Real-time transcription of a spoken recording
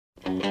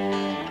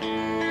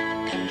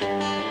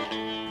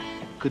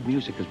Good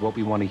music is what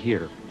we want to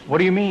hear. What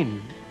do you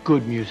mean,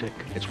 good music?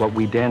 It's what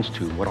we dance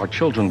to, what our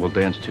children will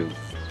dance to.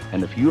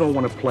 And if you don't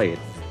want to play it,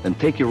 then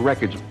take your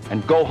records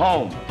and go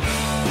home.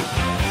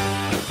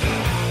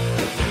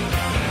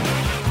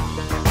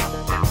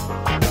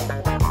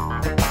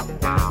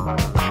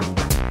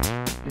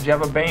 Did you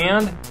have a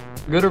band?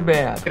 Good or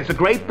bad? It's a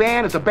great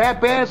band. It's a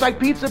bad band. It's like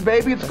pizza,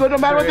 baby. It's good no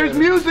matter what. There's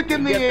music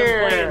in the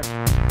air.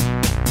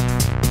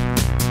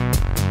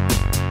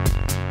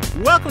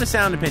 Welcome to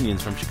Sound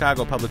Opinions from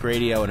Chicago Public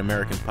Radio and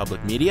American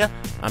Public Media.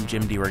 I'm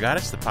Jim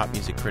DeRogatis, the pop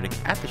music critic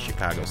at the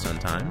Chicago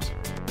Sun-Times.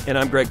 And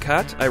I'm Greg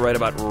Kot. I write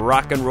about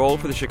rock and roll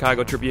for the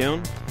Chicago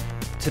Tribune.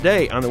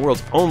 Today, on the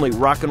world's only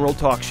rock and roll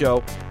talk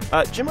show,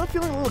 Jim, I'm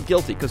feeling a little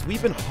guilty because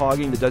we've been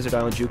hogging the Desert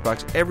Island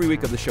Jukebox every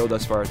week of the show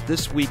thus far.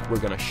 This week, we're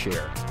going to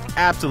share.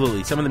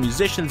 Absolutely. Some of the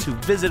musicians who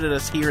visited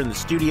us here in the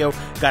studio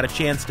got a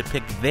chance to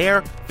pick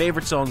their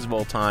favorite songs of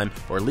all time,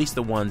 or at least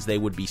the ones they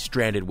would be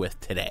stranded with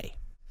today.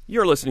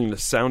 You're listening to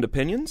Sound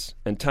Opinions,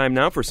 and time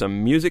now for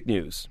some music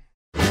news.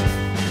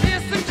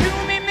 Listen to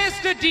me,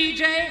 Mr.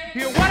 DJ,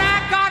 hear what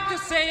I got to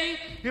say.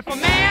 If a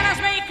man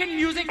is making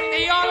music,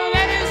 they ought to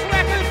let his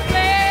record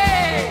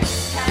play.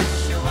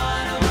 Cash you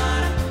wanna,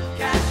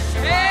 cash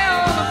you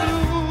wanna,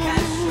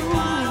 cash you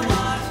wanna,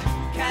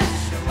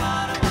 cash you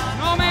wanna.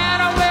 No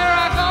matter where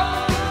I go,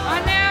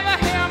 I never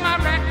hear my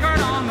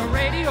record on the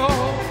radio.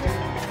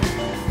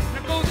 And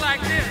it goes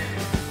like this.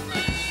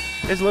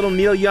 There's a little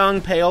Neil Young,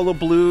 Payola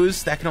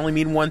Blues. That can only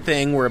mean one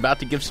thing. We're about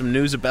to give some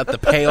news about the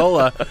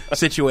Payola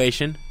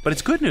situation. But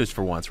it's good news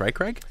for once, right,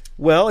 Craig?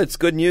 Well, it's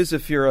good news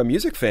if you're a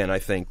music fan, I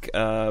think.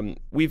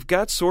 We've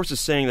got sources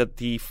saying that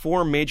the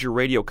four major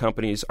radio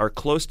companies are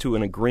close to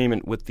an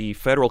agreement with the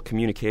Federal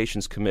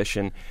Communications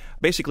Commission,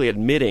 basically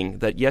admitting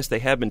that, yes, they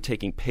have been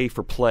taking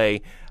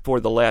pay-for-play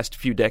for the last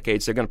few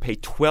decades. They're going to pay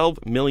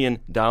 $12 million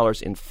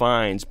in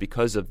fines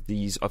because of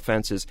these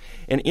offenses.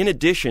 And in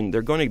addition,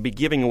 they're going to be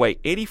giving away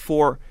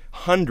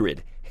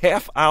 8,400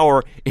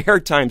 half-hour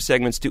airtime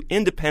segments to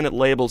independent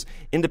labels,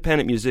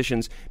 independent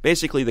musicians,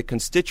 basically the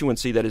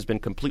constituency that has been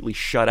completely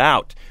shut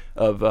out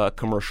of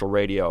commercial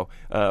radio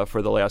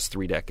for the last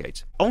 3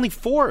 decades. Only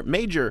 4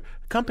 major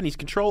companies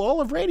control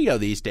all of radio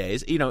these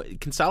days. You know,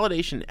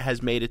 consolidation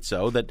has made it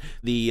so that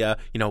the,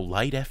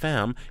 Light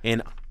FM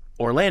in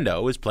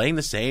Orlando is playing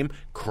the same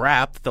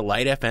crap that the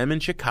Light FM in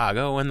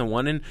Chicago and the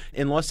one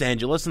in Los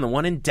Angeles and the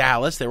one in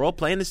Dallas. They're all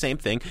playing the same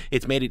thing.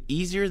 It's made it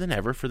easier than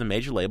ever for the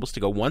major labels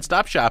to go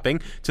one-stop shopping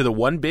to the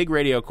one big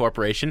radio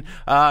corporation.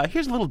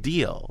 Here's a little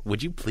deal.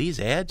 Would you please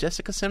add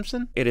Jessica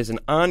Simpson? It is an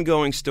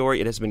ongoing story.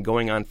 It has been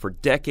going on for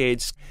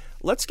decades.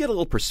 Let's get a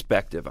little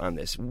perspective on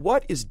this.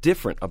 What is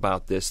different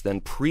about this than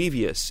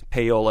previous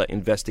payola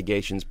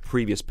investigations,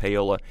 previous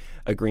payola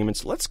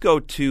agreements? Let's go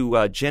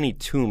to Jenny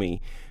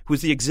Toomey,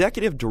 who's the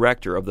executive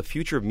director of the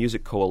Future of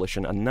Music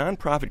Coalition, a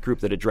nonprofit group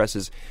that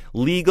addresses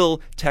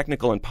legal,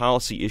 technical, and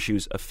policy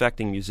issues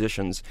affecting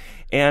musicians,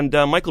 and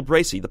Michael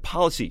Bracey, the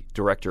policy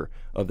director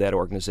of that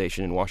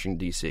organization in Washington,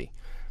 D.C.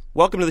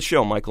 Welcome to the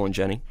show, Michael and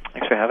Jenny.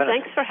 Thanks for having us.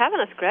 Thanks for having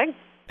us, Greg.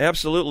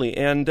 Absolutely.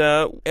 And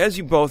as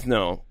you both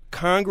know,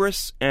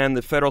 Congress and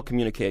the Federal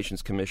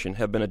Communications Commission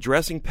have been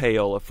addressing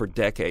payola for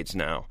decades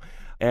now.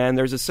 And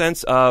there's a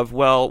sense of,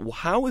 well,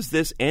 how is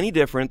this any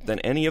different than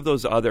any of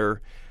those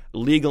other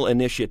legal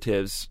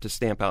initiatives to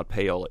stamp out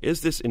payola?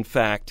 Is this, in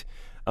fact,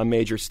 a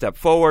major step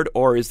forward,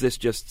 or is this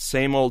just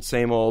same old,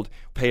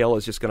 payola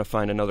is just going to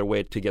find another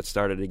way to get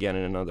started again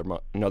in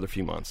another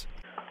few months?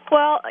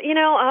 Well,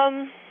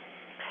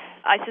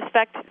 I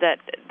suspect that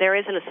there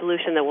isn't a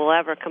solution that will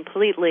ever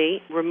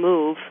completely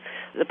remove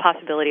the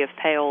possibility of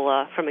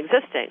payola from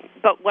existing.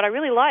 But what I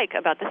really like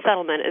about the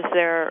settlement is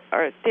there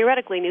are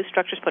theoretically new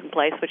structures put in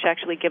place which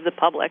actually give the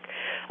public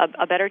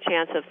a better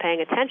chance of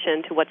paying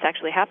attention to what's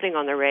actually happening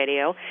on the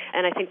radio.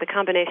 And I think the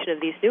combination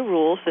of these new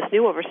rules, this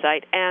new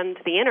oversight, and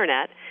the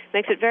Internet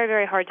makes it very,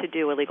 very hard to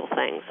do illegal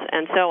things.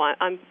 And so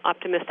I'm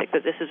optimistic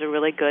that this is a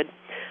really good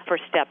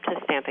first step to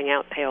stamping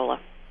out payola.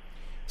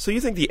 So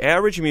you think the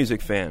average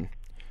music fan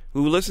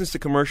who listens to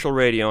commercial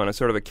radio on a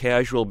sort of a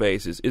casual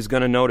basis is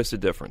going to notice a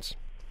difference?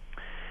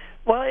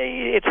 Well,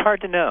 it's hard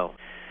to know.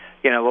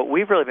 What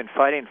we've really been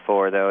fighting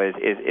for, though, is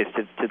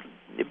to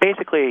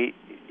basically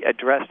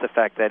address the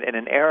fact that in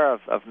an era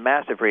of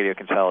massive radio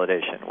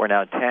consolidation, where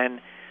now 10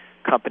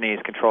 companies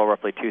control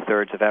roughly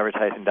 2/3 of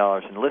advertising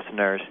dollars and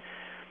listeners,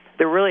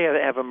 there really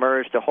have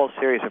emerged a whole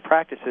series of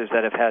practices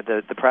that have had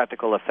the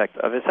practical effect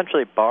of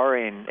essentially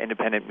barring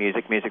independent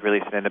music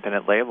released at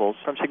independent labels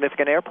from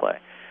significant airplay.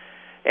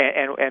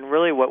 And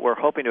really what we're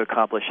hoping to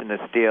accomplish in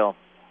this deal,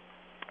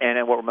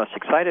 and what we're most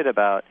excited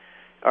about,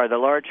 are the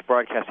large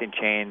broadcasting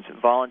chains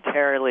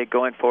voluntarily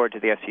going forward to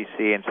the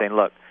FCC and saying,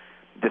 look,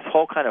 this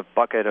whole kind of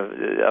bucket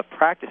of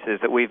practices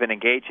that we've been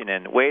engaging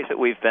in, ways that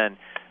we've been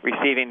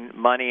receiving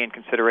money and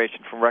consideration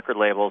from record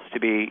labels to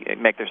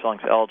make their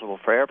songs eligible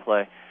for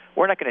airplay,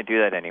 we're not going to do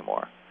that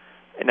anymore.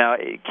 Now,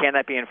 can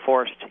that be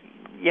enforced?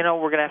 We're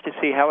going to have to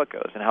see how it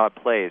goes and how it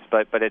plays,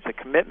 but it's a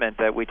commitment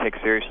that we take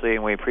seriously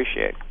and we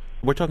appreciate.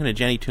 We're talking to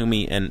Jenny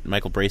Toomey and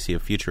Michael Bracey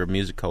of Future of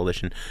Music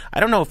Coalition.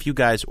 I don't know if you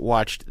guys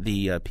watched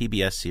the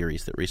PBS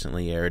series that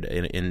recently aired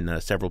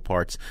in several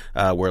parts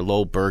where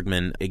Lowell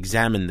Bergman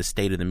examined the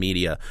state of the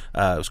media.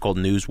 It was called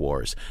News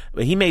Wars.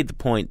 But he made the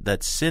point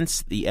that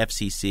since the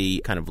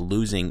FCC kind of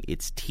losing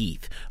its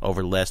teeth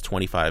over the last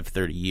 25,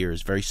 30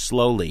 years, very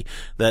slowly,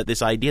 that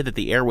this idea that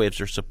the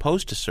airwaves are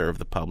supposed to serve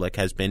the public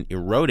has been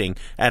eroding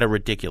at a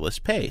ridiculous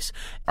pace.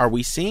 Are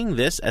we seeing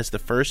this as the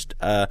first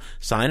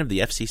sign of the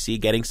FCC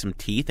getting some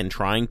teeth and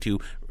trying to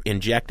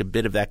inject a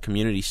bit of that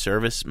community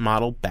service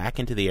model back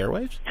into the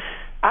airwaves?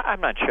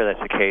 I'm not sure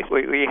that's the case.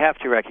 What you have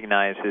to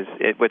recognize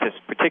with this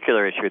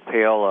particular issue with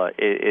payola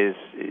is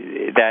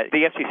that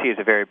the FCC is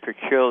a very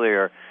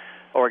peculiar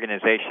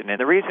organization. And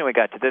the reason we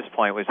got to this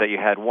point was that you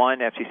had one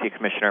FCC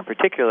commissioner in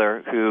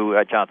particular,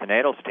 Jonathan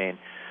Adelstein,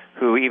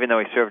 who, even though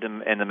he served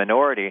in the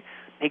minority,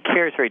 he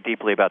cares very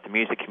deeply about the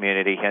music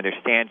community. He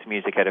understands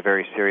music at a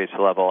very serious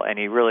level, and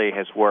he really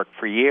has worked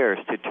for years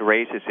to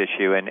raise this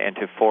issue and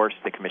to force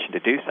the commission to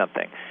do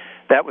something.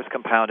 That was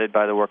compounded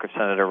by the work of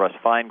Senator Russ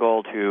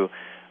Feingold, who,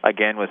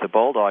 again, was a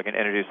bulldog and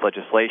introduced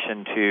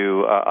legislation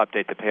to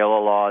update the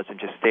payola laws and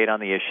just stayed on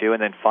the issue.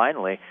 And then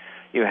finally,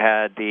 you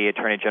had the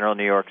Attorney General of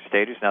New York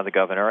State, who's now the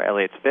governor,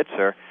 Eliot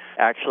Spitzer,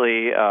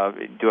 actually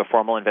do a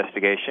formal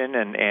investigation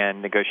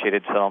and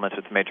negotiated settlements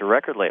with the major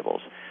record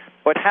labels.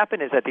 What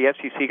happened is that the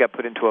FCC got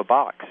put into a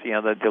box.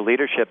 The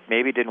leadership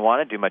maybe didn't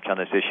want to do much on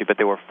this issue, but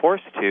they were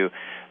forced to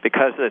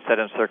because of the set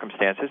of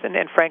circumstances, and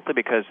frankly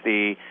because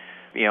in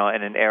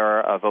an era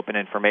of open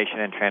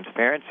information and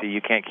transparency, you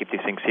can't keep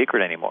these things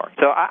secret anymore.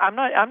 So I'm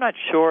not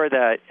sure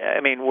that.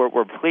 I mean,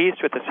 we're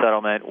pleased with the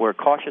settlement. We're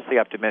cautiously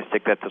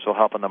optimistic that this will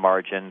help on the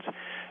margins.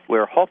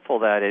 We're hopeful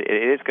that it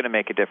is going to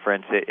make a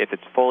difference if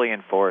it's fully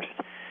enforced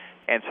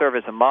and serve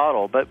as a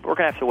model. But we're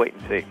going to have to wait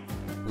and see.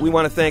 We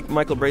want to thank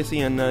Michael Bracey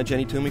and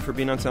Jenny Toomey for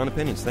being on Sound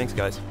Opinions. Thanks,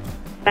 guys.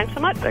 Thanks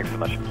so much. Thanks so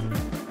much.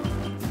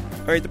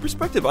 All right, the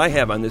perspective I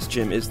have on this,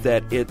 Jim, is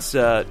that it's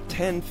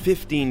 10,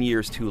 15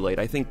 years too late.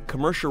 I think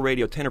commercial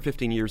radio 10 or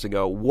 15 years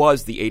ago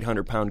was the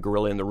 800-pound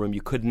gorilla in the room.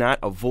 You could not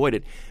avoid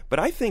it. But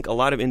I think a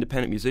lot of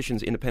independent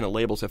musicians, independent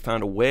labels have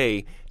found a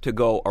way to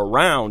go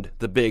around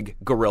the big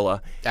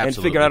gorilla and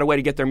figure out a way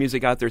to get their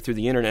music out there through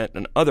the Internet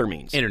and other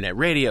means. Internet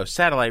radio,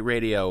 satellite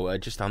radio,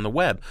 just on the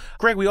web.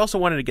 Greg, we also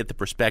wanted to get the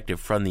perspective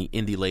from the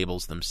indie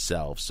labels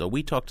themselves. So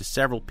we talked to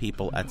several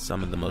people at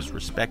some of the most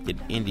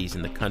respected indies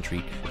in the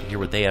country to hear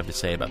what they have to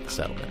say about the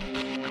settlement.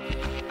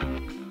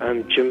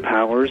 I'm Jim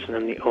Powers, and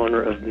I'm the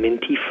owner of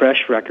Minty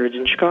Fresh Records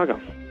in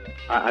Chicago.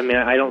 I mean,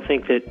 I don't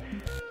think that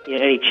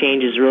any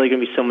change is really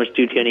going to be so much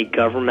due to any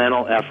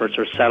governmental efforts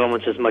or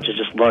settlements as much as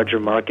just larger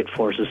market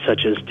forces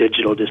such as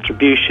digital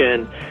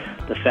distribution,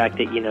 the fact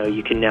that,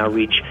 you can now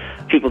reach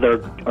people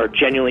that are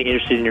genuinely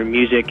interested in your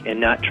music and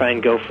not try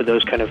and go for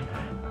those kind of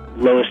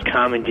lowest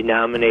common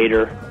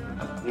denominator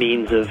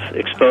means of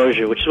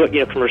exposure, which is what,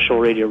 commercial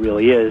radio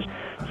really is.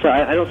 So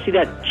I don't see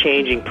that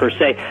changing per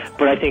se,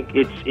 but I think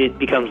it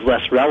becomes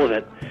less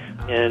relevant,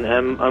 and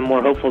I'm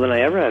more hopeful than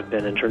I ever have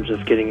been in terms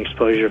of getting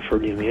exposure for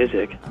new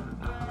music.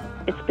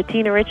 It's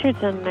Bettina Richards,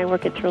 and I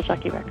work at Thrill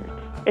Jockey Records.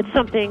 It's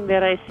something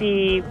that I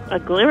see a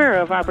glimmer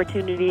of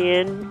opportunity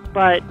in,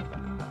 but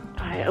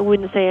I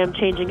wouldn't say I'm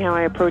changing how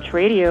I approach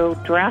radio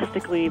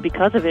drastically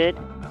because of it,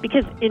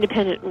 because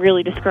independent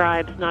really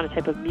describes not a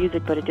type of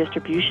music, but a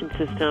distribution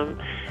system.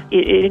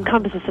 It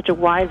encompasses such a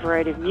wide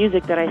variety of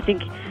music that I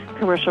think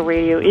commercial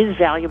radio is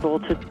valuable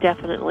to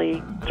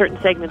definitely certain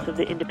segments of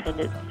the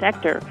independent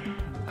sector.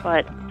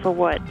 But for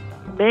what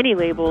many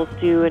labels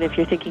do, and if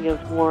you're thinking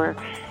of more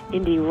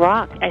indie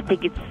rock, I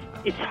think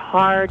it's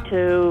hard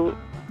to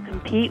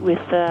compete with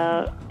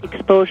the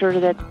exposure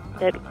that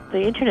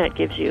the Internet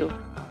gives you.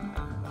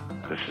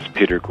 This is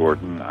Peter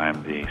Gordon.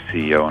 I'm the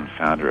CEO and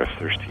founder of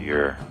Thirsty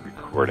Ear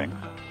Recordings.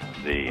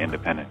 The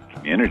independent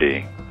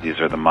community, these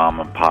are the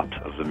mom and pops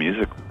of the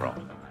music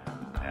world.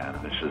 And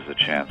this is a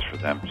chance for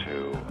them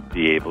to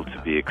be able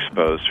to be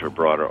exposed to a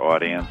broader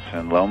audience.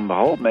 And lo and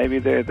behold, maybe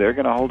they're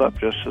going to hold up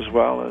just as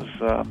well as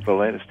the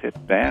latest hit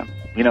band.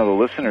 The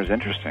listener is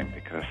interesting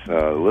because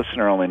the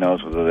listener only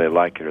knows whether they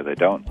like it or they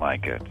don't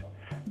like it.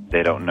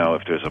 They don't know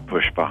if there's a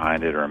push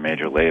behind it or a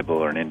major label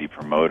or an indie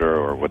promoter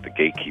or what the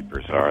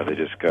gatekeepers are. They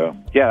just go,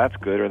 yeah,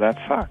 that's good or that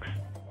sucks.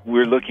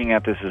 We're looking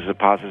at this as a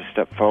positive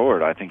step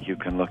forward. I think you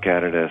can look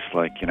at it as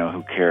like,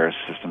 who cares?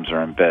 Systems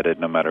are embedded.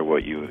 No matter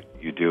what you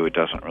do, it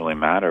doesn't really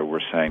matter. We're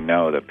saying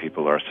no, that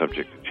people are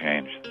subject to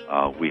change.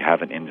 We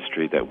have an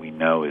industry that we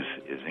know is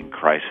in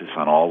crisis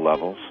on all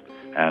levels,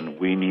 and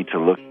we need to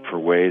look for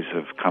ways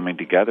of coming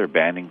together,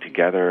 banding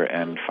together,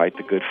 and fight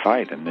the good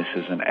fight. And this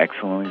is an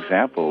excellent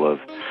example of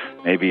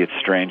maybe it's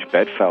strange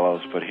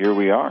bedfellows, but here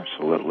we are,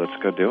 so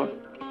let's go do it.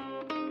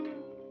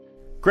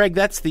 Greg,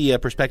 that's the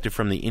perspective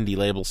from the indie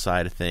label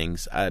side of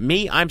things.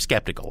 Me, I'm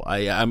skeptical.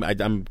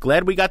 I'm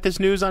glad we got this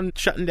news on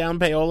shutting down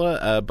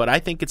payola, but I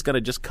think it's going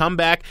to just come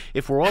back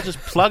if we're all just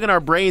plugging our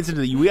brains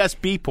into the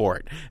USB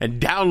port and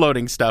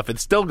downloading stuff.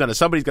 It's still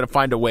somebody's going to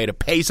find a way to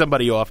pay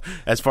somebody off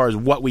as far as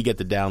what we get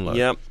to download.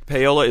 Yep,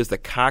 payola is the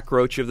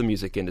cockroach of the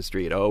music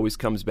industry. It always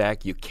comes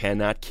back. You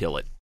cannot kill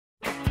it.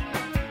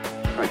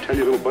 I tell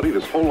you, little buddy,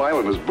 this whole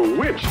island is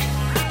bewitched.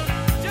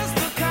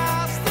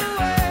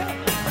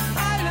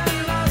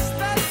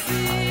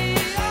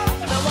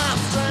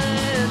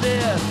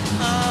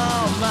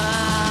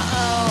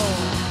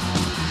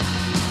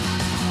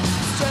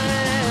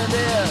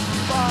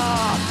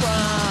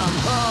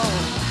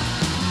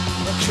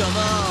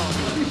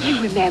 You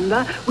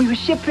remember, we were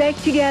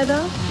shipwrecked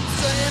together.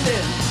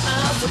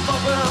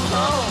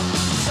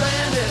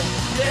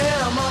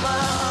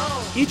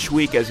 Each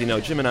week, as you know,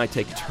 Jim and I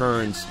take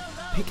turns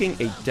picking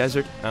a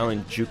Desert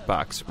Island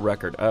Jukebox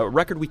record, a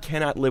record we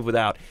cannot live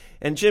without.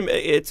 And Jim,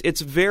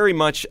 it's very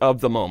much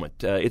of the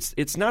moment.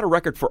 It's not a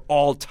record for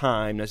all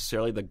time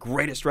necessarily, the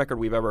greatest record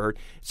we've ever heard.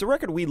 It's a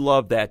record we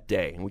love that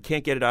day, and we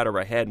can't get it out of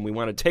our head, and we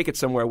want to take it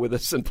somewhere with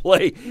us and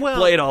play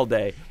it all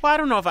day. Well, I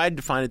don't know if I'd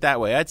define it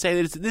that way. I'd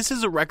say that this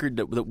is a record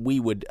that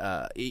we would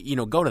go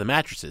to the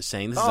mattresses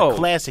saying this is a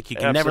classic you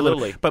can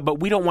absolutely. never live.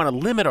 But we don't want to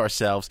limit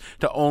ourselves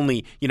to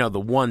only the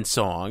one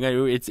song.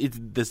 It's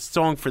the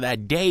song for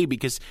that day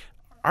because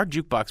our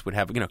jukebox would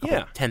have,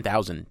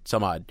 10,000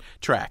 some odd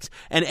tracks.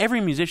 And every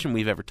musician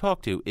we've ever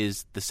talked to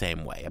is the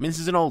same way. I mean, this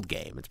is an old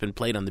game. It's been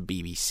played on the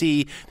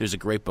BBC. There's a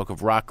great book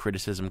of rock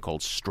criticism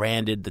called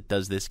Stranded that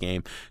does this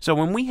game. So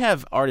when we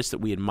have artists that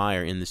we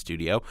admire in the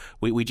studio,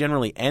 we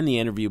generally end the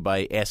interview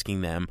by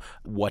asking them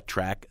what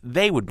track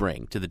they would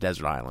bring to the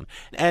desert island.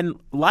 And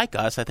like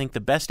us, I think the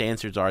best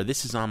answers are,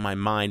 this is on my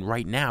mind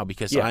right now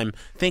because I'm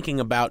thinking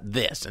about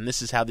this, and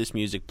this is how this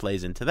music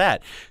plays into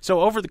that.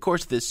 So over the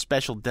course of this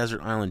special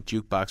Desert Island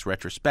Jukebox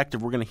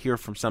retrospective, we're going to hear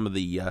from some of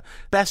the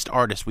best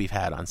artists we've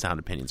had on Sound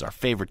Opinions, our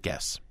favorite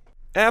guests.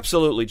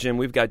 Absolutely, Jim.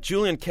 We've got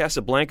Julian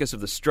Casablancas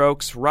of the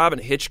Strokes, Robyn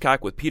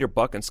Hitchcock with Peter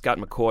Buck and Scott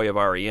McCoy of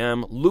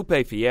R.E.M.,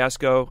 Lupe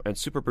Fiasco, and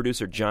super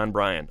producer John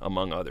Bryan,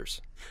 among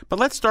others. But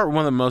let's start with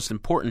one of the most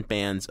important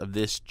bands of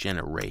this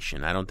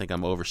generation. I don't think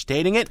I'm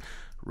overstating it.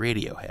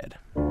 Radiohead.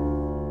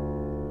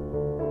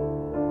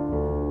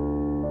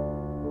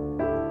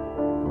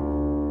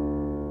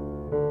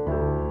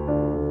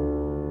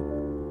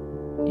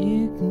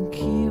 You can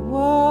keep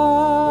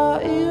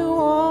what you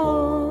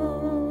want.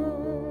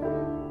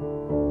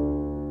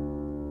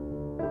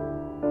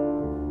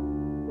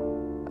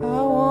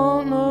 I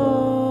want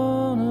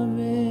none of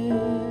it.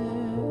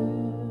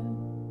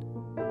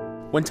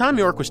 When Thom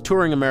Yorke was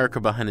touring America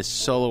behind his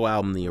solo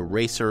album The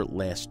Eraser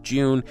last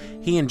June,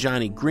 he and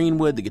Johnny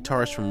Greenwood, the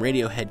guitarist from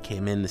Radiohead,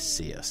 came in to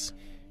see us.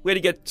 We had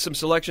to get some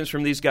selections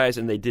from these guys,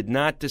 and they did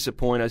not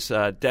disappoint us.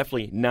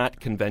 Definitely not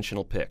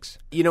conventional picks.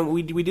 We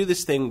do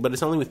this thing, but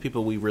it's only with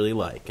people we really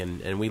like,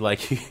 and we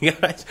like you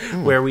guys.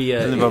 Where we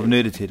doesn't involve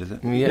nudity, does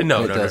it? Yeah,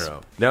 no,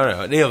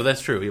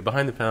 that's true. You're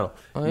behind the panel.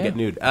 You get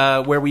nude.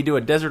 Where we do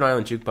a Desert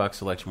Island Jukebox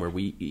selection, where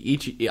we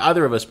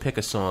either of us pick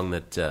a song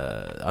that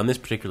on this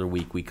particular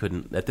week we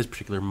couldn't, at this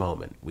particular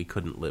moment, we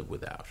couldn't live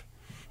without.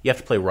 You have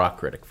to play Rock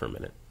Critic for a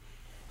minute.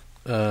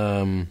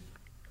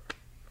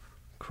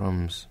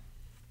 Crumbs.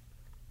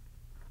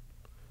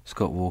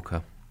 Scott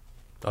Walker.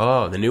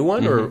 Oh, the new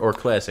one or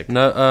classic?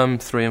 No,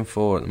 3 and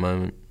 4 at the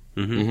moment.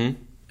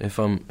 Mm-hmm. If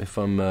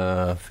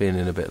I'm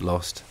feeling a bit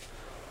lost,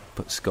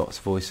 put Scott's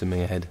voice in my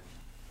head.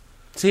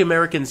 See,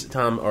 Americans,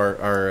 Thom,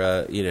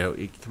 are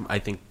I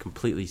think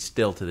completely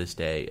still to this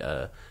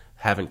day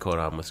haven't caught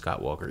on with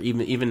Scott Walker,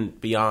 even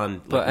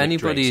beyond. But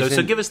anybody's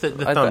so give us the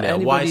thumbnail.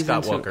 Why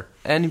Scott Walker?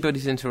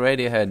 Anybody's into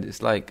Radiohead.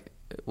 It's like,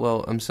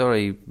 well, I'm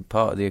sorry,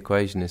 part of the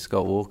equation is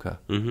Scott Walker.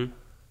 Mm-hmm.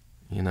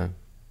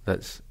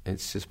 It's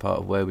just part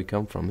of where we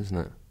come from, isn't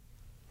it?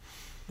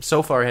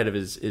 So far ahead of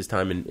his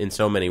time in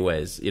so many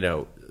ways.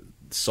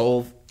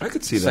 Soul, I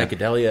could see that.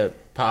 Psychedelia,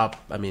 pop.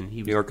 I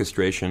mean, the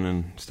orchestration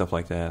and stuff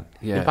like that.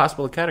 Yeah,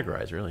 impossible to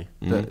categorize, really.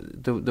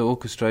 Mm-hmm. The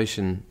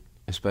orchestration,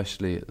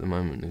 especially at the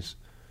moment, is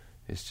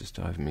just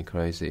driving me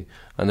crazy.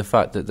 And the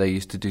fact that they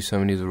used to do so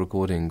many of the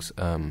recordings,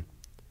 where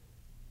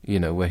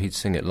he'd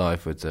sing it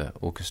live with the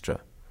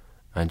orchestra,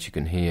 and you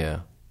can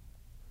hear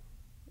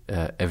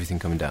everything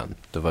coming down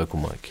the vocal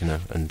mic,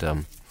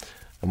 and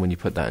when you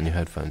put that in your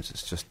headphones,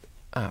 it's just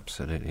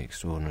absolutely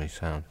extraordinary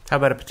sound. How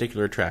about a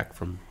particular track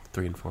from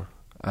 3 and 4?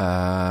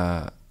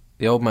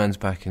 The Old Man's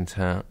Back in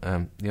Town.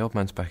 The Old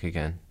Man's Back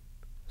Again.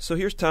 So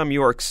here's Thom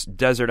Yorke's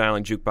Desert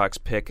Island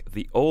Jukebox pick,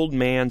 The Old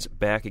Man's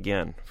Back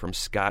Again, from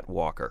Scott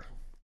Walker.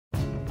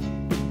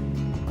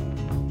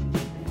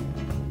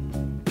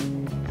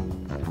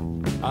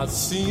 I've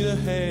seen a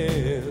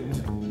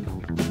hand,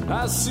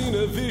 I've seen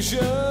a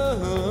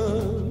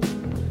vision.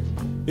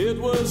 It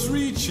was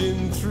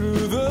reaching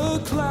through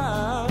the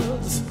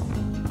clouds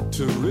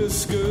to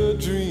risk a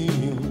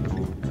dream.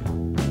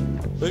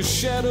 A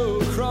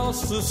shadow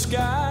crossed the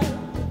sky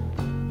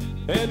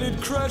and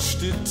it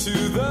crushed it to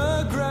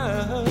the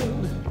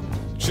ground.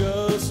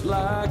 just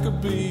like a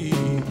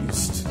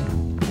beast.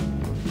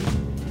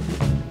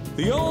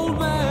 The old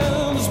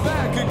man's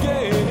back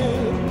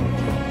again.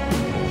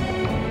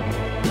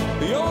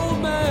 The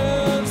old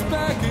man's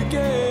back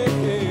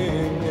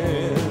again.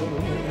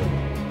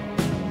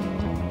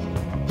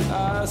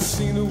 I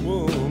seen a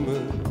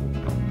woman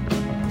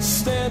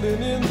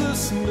standing in the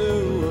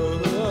snow.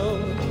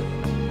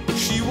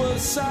 She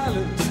was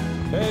silent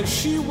as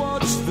she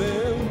watched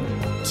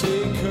them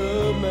take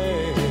her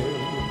man.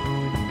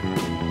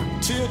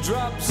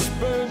 Teardrops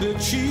burned her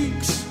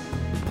cheeks,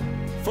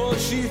 for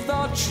she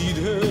thought she'd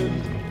heard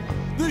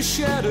the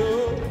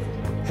shadow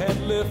had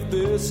left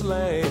this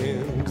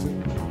land.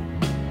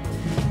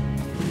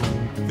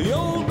 The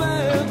old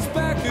man's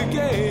back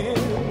again.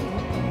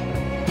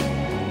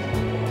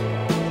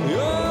 The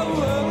old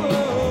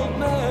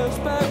man's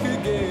back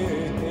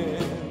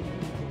again.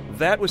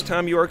 That was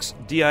Thom Yorke's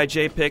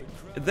D.I.J. pick.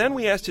 Then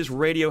we asked his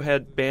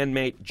Radiohead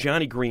bandmate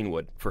Jonny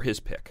Greenwood for his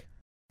pick.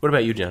 What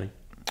about you, Johnny?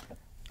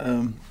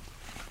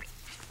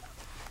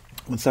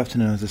 This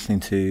afternoon I was listening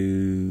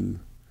to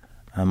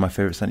my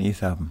favourite Sonic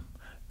Youth album,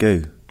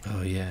 Goo.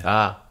 Oh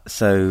yeah.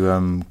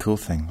 So Cool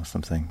Thing or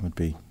something would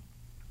be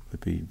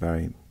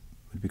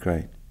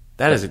great.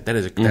 That's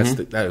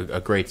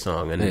a great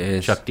song,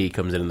 and Chuck D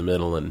comes in the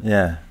middle, and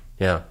yeah,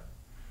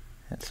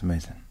 it's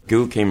amazing.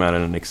 Goo came out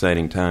at an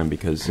exciting time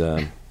because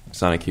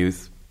Sonic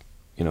Youth,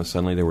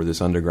 suddenly they were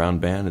this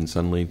underground band, and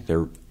suddenly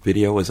their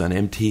video was on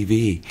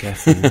MTV.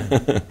 Geffen,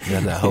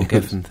 yeah, that whole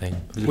Geffen thing.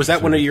 Was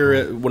that one of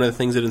the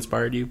things that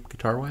inspired you,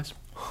 guitar-wise?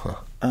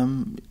 I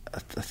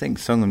think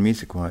song and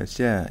music-wise,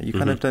 yeah. You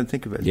kind of don't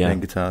think of it as playing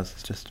guitars.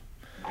 It's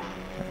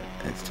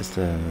just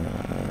a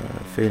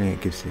feeling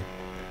it gives you.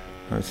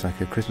 It's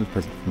like a Christmas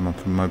present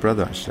from my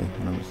brother, actually,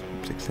 when I was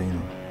 16 or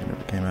whenever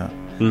it came out.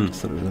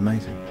 Just thought it was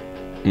amazing.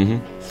 Mm-hmm.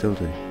 Still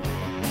do.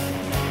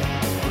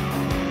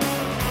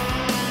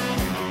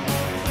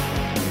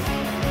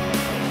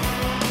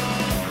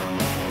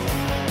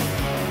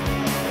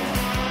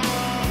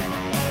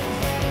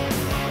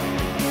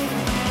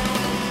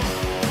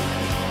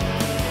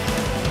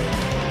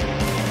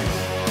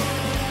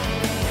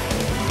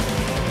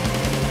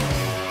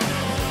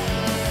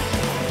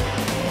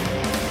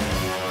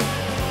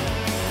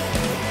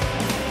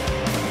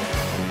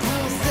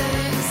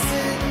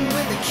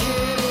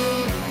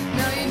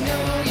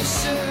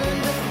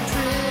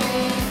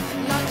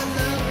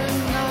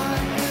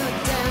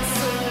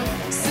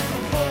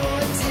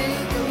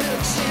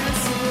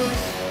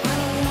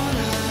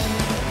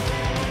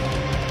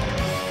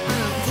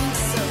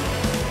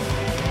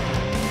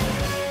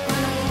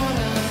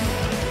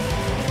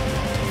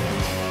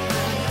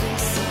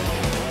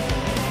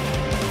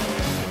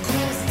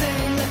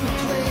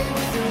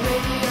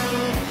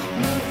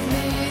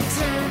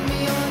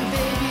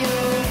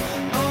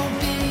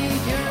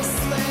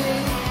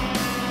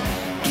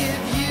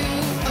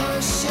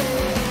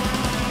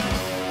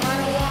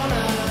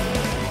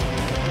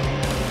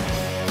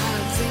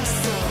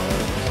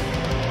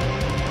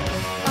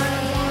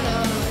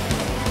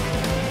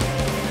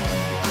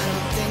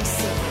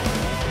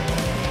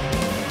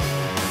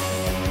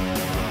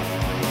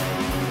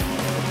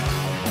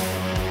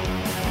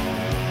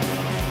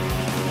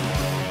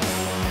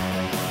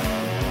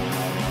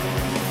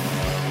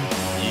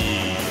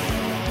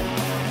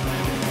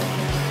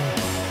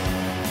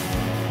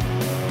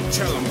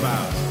 Tell them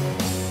about it.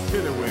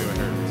 Hit it where it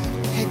hurts.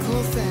 Hey,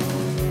 cool thing.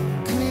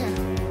 Come here.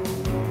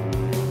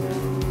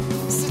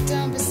 Sit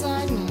down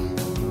beside me.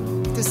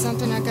 There's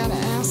something I gotta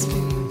ask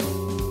you.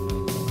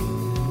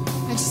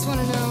 I just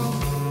wanna know,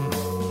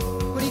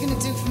 what are you gonna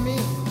do for me?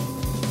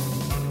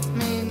 I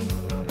mean,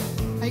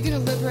 are you gonna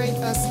liberate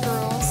us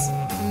girls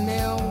from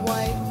male,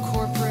 white,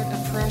 corporate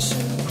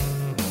oppression?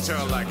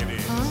 Tell it like it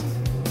is. Huh?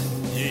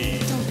 Yeah.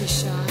 Don't be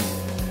shy.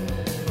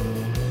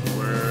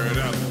 Word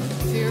up.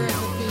 Fear of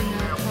the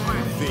female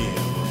planet.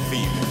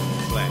 Female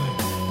planet.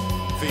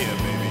 Fear,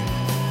 baby.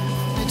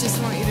 I just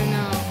want you to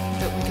know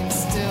that we can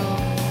still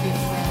be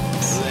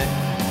friends. Let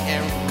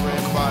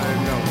everybody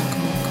know.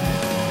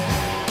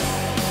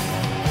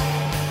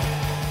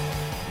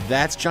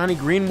 That's Jonny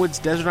Greenwood's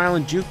Desert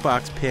Island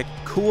Jukebox pick,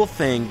 Cool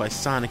Thing by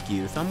Sonic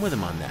Youth. I'm with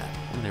him on that.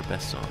 One of their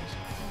best songs.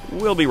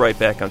 We'll be right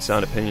back on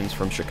Sound Opinions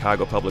from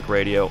Chicago Public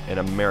Radio and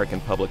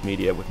American Public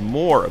Media with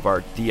more of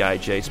our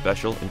D.I.J.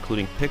 special,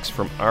 including picks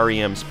from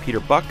REM's Peter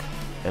Buck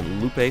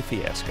and Lupe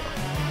Fiasco.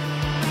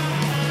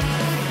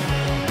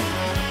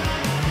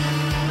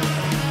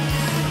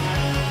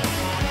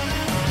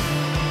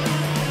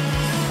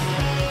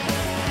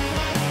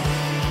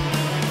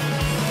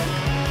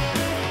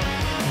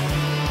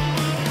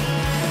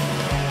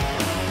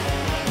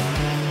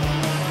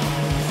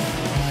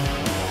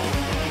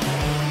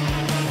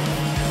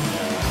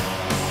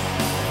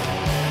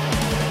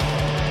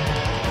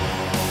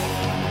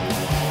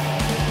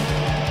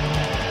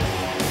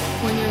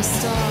 When you're a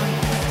star,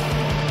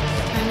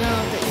 I know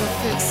that you'll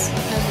fix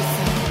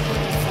everything.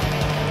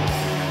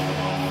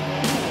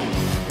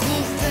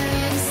 Cool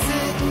thing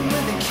sitting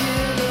with a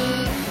kitty.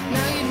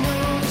 Now you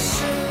know you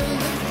sure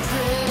look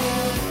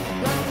pretty.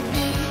 Rock the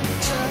beat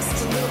just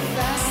a little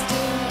faster.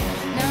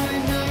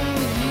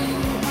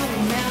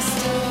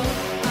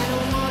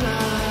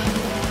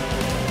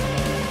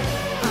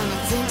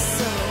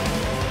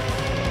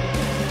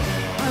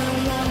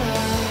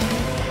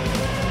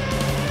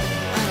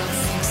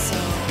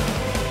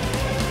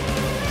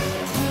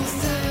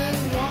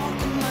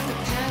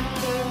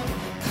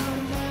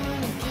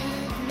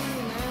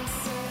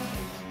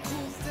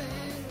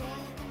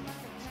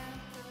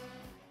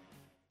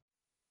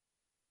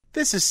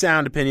 This is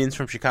Sound Opinions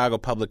from Chicago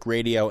Public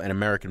Radio and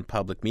American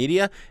Public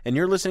Media, and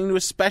you're listening to a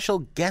special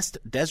guest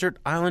Desert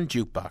Island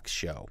Jukebox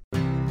show.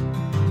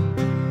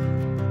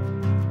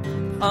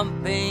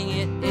 Pumping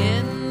it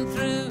in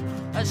through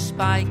a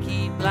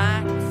spiky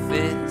black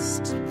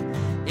fist.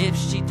 If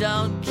she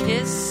don't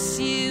kiss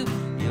you,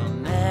 you'll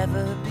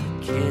never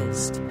be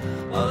kissed.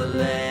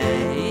 Olay,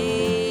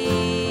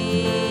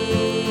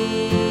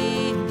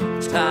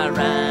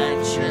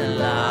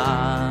 tarantula.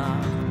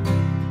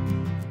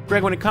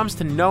 Greg, when it comes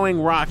to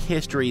knowing rock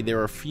history, there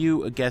are a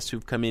few guests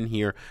who've come in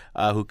here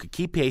who could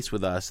keep pace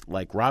with us,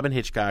 like Robyn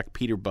Hitchcock,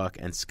 Peter Buck,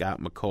 and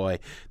Scott McCoy.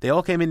 They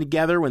all came in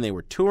together when they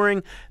were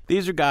touring.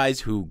 These are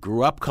guys who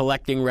grew up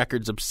collecting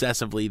records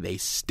obsessively. They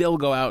still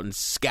go out and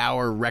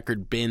scour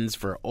record bins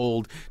for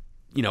old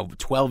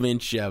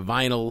 12-inch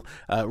vinyl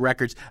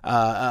records.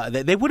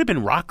 They would have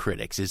been rock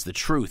critics, is the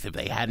truth, if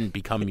they hadn't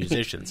become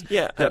musicians.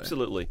 Yeah,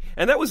 absolutely.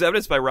 And that was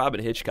evidenced by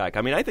Robyn Hitchcock.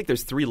 I mean, I think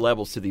there's three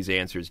levels to these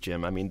answers,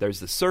 Jim. I mean,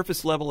 there's the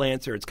surface level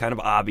answer. It's kind of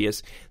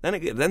obvious.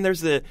 Then there's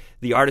the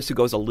artist who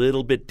goes a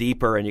little bit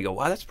deeper, and you go,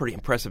 wow, that's pretty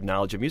impressive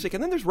knowledge of music.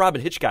 And then there's Robyn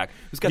Hitchcock,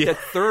 who's got that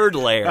third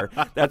layer,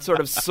 that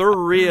sort of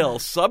surreal,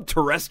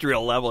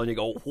 subterrestrial level, and you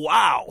go,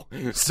 wow.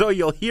 So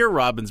you'll hear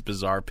Robyn's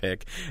bizarre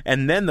pick,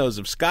 and then those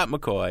of Scott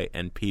McCoy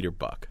and Peter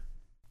Buck.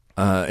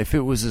 If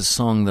it was a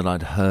song that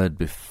I'd heard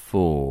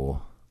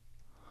before,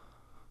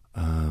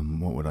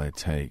 what would I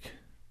take?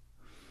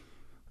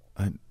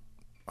 I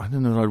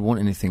don't know that I'd want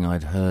anything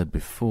I'd heard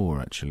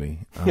before, actually.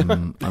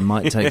 I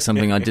might take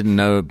something I didn't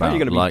know about.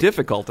 You're going to be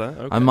difficult, huh?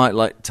 Okay. I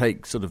might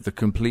take sort of the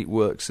complete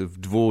works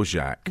of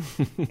Dvorak,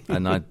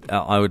 and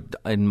I would,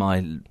 in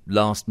my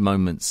last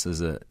moments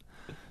as a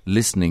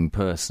listening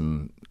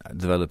person,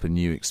 develop a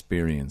new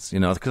experience,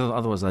 because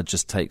otherwise I'd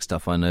just take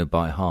stuff I know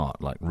by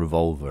heart, like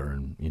Revolver,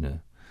 and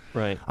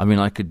Right. I mean,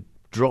 I could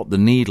drop the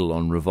needle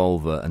on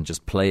Revolver and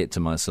just play it to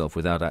myself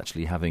without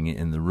actually having it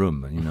in the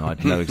room, and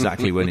I'd know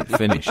exactly when it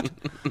finished.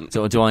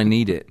 So do I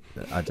need it?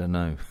 I don't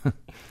know.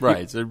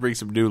 Right, so it brings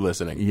some new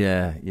listening.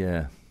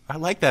 Yeah. I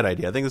like that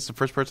idea. I think this is the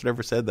first person who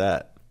ever said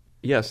that.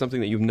 Yeah, something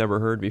that you've never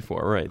heard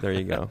before. Right, there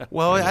you go.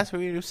 Well, that's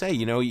what you say.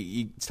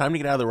 It's time to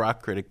get out of the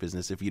rock critic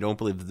business if you don't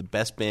believe that the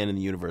best band in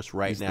the universe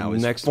right now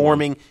is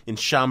forming in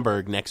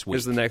Schaumburg next week.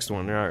 Here's the next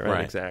one.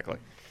 Right, exactly.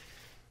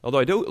 Although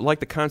I do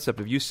like the concept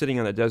of you sitting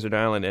on a desert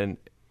island and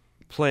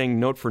playing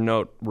note for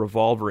note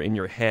Revolver in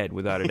your head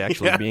without it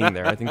actually being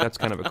there. I think that's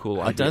kind of a cool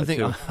idea. I don't think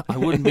too. I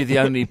wouldn't be the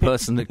only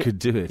person that could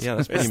do it. Yeah,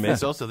 that's pretty amazing.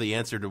 It's also the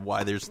answer to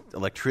why there's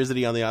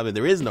electricity on the island.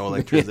 There is no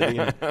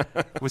electricity,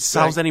 which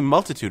solves any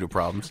multitude of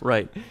problems.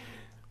 Right.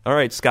 All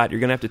right, Scott,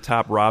 you're going to have to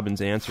top Robyn's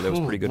answer. That was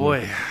pretty good.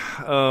 Boy,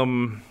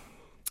 I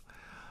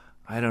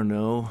don't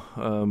know.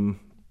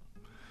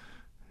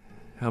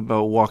 How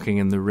about Walking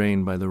in the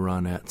Rain by the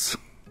Ronettes?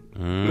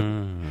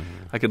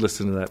 I could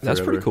listen to that forever. That's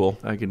pretty cool.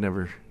 I could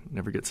never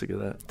get sick of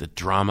that. The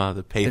drama,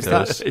 the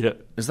pathos.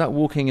 Is that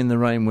Walking in the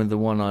Rain with the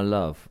one I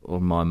love, or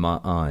my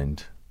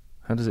mind?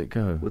 How does it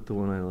go? With the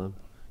one I love.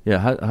 Yeah,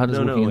 how does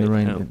Walking in the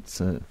Rain... No.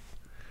 It's...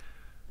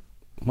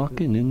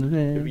 Walking in the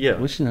rain,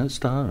 wishing I'd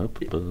star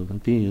up above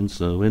and being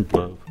so in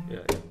love. Yeah.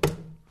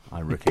 I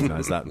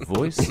recognize that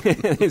voice.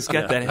 It's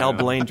got that Hal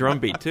Blaine drum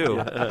beat,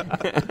 too.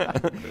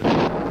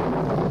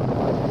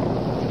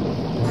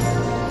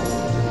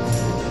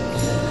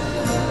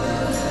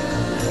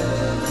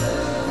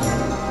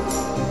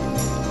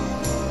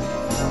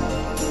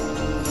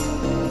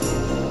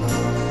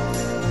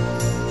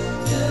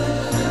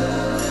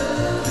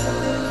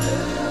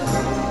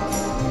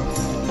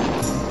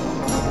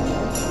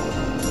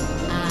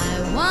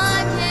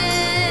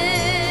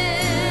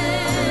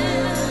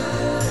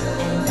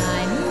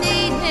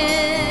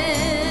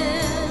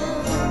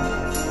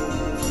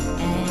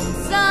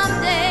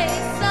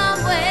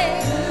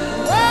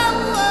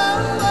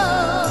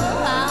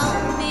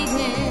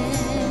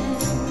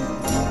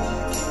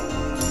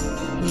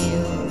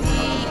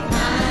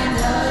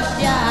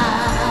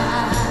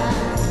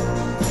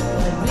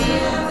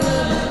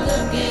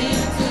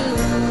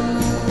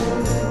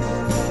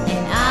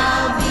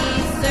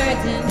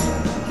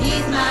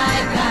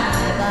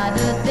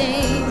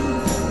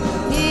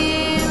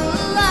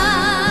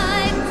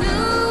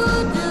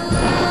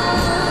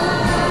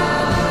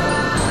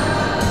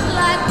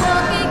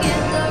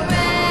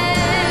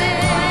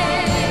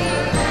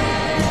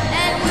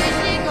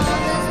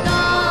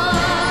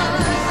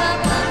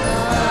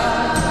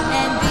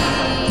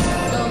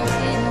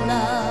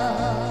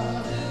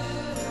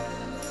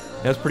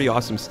 That's pretty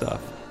awesome stuff.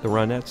 The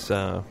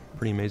Ronettes,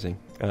 pretty amazing.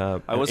 I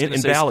was going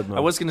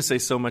to say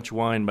So Much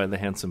Wine by the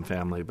Handsome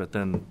Family, but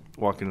then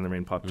Walking in the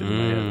Rain popped into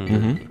my head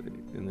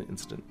in the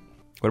instant.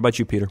 What about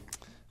you, Peter?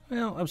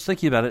 Well, I was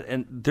thinking about it,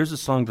 and there's a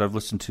song that I've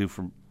listened to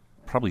for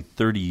probably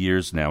 30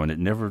 years now, and it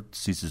never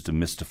ceases to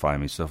mystify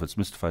me. So if it's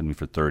mystified me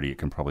for 30, it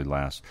can probably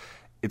last.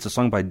 It's a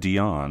song by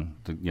Dion,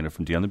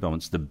 from Dion the Bellman.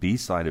 It's the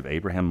B-side of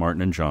Abraham,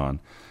 Martin, and John,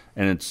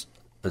 and it's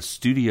a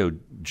studio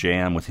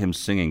jam with him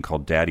singing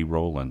called Daddy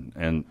Rollin'.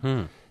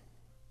 And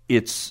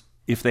it's,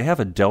 if they have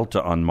a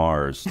Delta on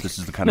Mars, this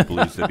is the kind of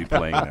blues they'd be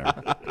playing there.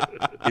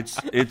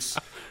 It's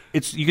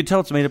You could tell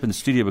it's made up in the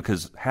studio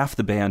because half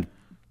the band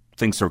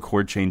thinks there are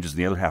chord changes and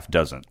the other half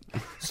doesn't.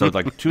 So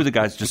like two of the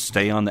guys just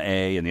stay on the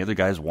A and the other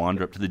guys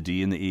wander up to the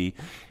D and the E,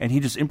 and he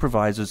just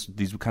improvises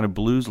these kind of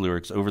blues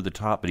lyrics over the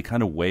top, but he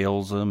kind of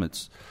wails them.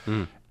 It's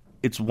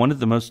one of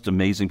the most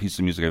amazing pieces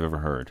of music I've ever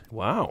heard.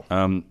 Wow.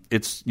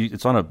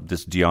 It's on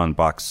this Dion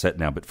box set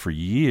now, but for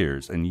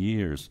years and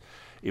years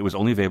it was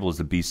only available as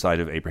the B-side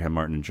of Abraham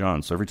Martin and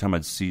John. So every time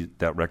I'd see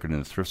that record in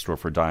the thrift store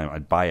for a dime,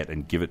 I'd buy it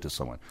and give it to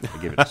someone. I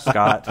gave it to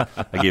Scott.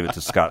 I gave it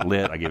to Scott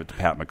Litt. I gave it to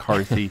Pat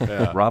McCarthy.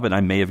 Yeah. Robyn,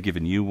 I may have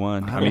given you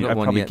one. I I've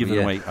probably yet, given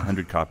yeah. away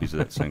 100 copies of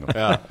that single.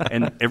 Yeah.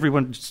 And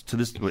everyone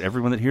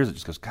that hears it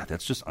just goes, God,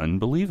 that's just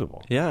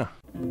unbelievable. Yeah.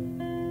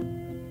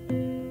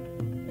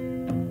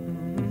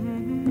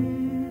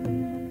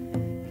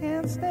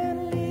 Can't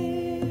stand to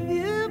leave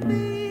you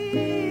be,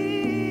 baby.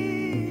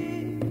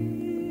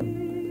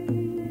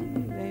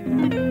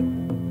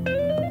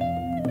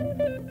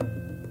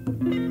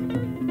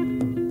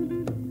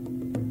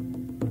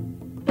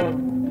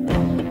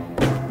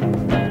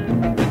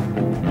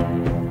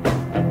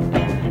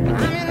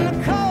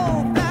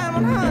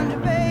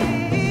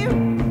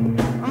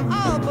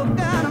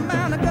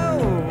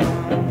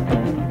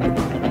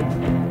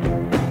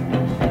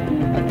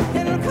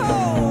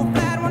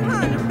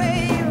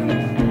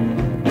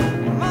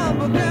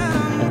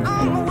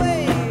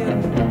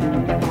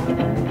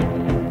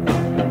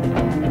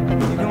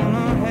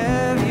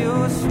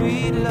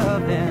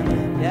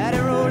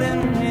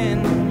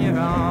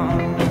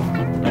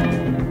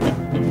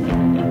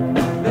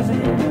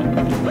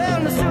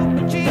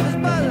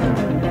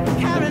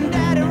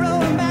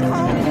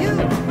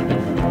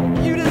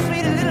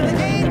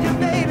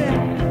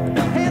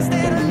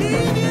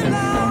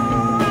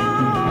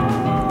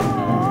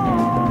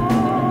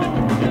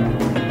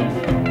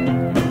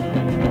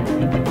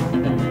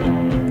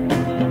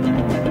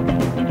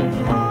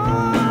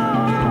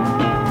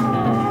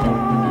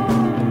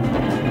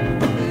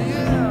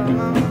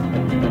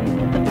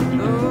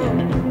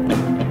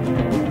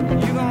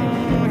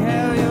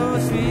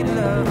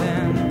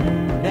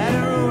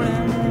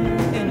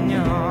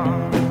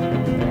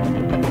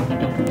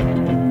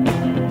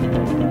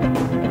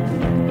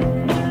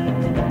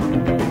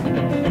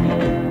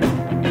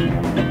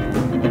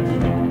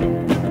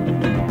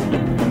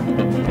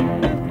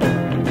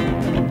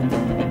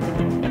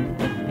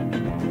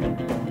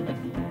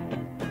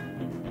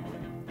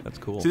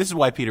 See, this is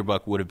why Peter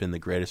Buck would have been the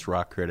greatest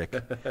rock critic.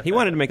 He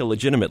wanted to make a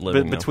legitimate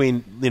living.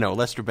 Between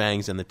Lester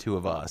Bangs and the two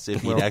of us,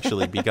 if he'd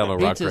actually become a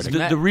rock critic.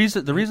 The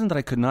reason that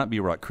I could not be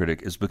a rock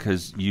critic is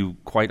because you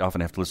quite often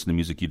have to listen to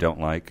music you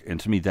don't like, and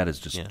to me that is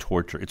just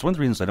torture. It's one of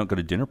the reasons I don't go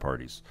to dinner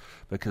parties,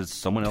 because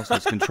someone else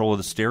has control of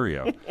the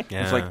stereo.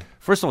 Yeah. It's like,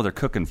 first of all, they're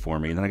cooking for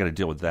me, and then I got to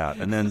deal with that,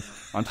 and then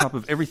on top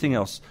of everything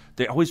else,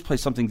 they always play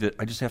something that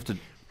I just have to.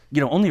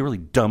 Only a really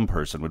dumb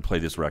person would play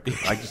this record.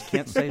 I just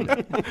can't say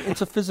that.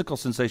 It's a physical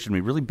sensation to me.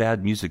 Really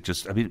bad music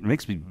it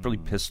makes me really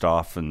pissed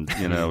off and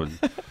in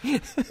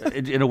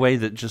a way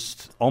that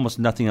just almost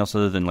nothing else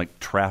other than like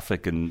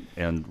traffic and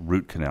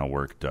root canal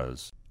work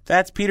does.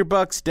 That's Peter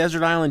Buck's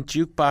Desert Island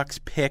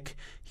Jukebox pick.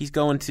 He's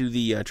going to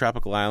the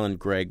tropical island,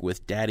 Greg,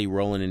 with Daddy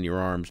Rollin' in Your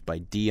Arms by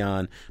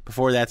Dion.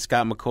 Before that,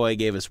 Scott McCoy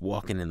gave us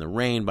Walkin' in the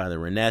Rain by the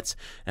Ronettes.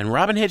 And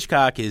Robyn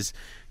Hitchcock is,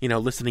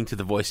 listening to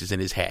the voices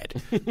in his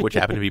head, which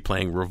happen to be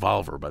playing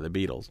Revolver by the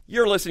Beatles.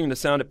 You're listening to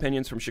Sound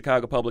Opinions from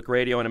Chicago Public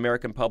Radio and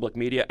American Public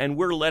Media, and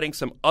we're letting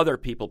some other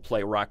people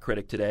play Rock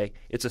Critic today.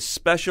 It's a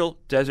special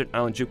Desert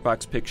Island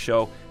Jukebox pick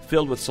show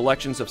filled with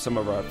selections of some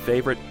of our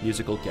favorite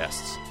musical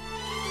guests.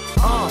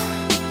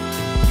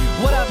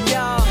 What up,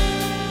 y'all?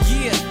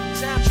 Yeah,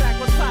 soundtrack,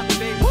 what's poppin',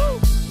 baby? Woo!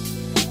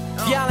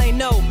 Y'all ain't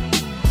know,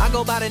 I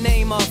go by the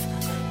name of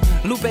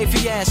Lupe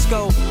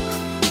Fiasco,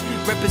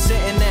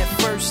 representing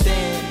that first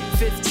and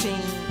 15.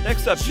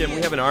 Next up, Jim,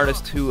 we have an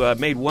artist who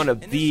made one of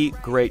the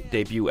great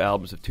debut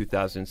albums of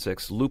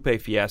 2006,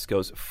 Lupe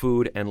Fiasco's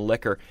Food and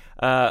Liquor.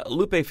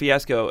 Lupe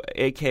Fiasco,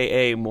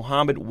 a.k.a.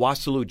 Muhammad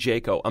Wasalu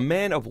Jaco, a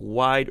man of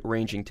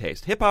wide-ranging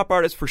taste. Hip-hop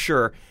artist for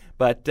sure,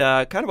 but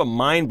kind of a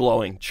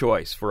mind-blowing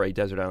choice for a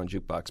Desert Island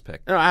Jukebox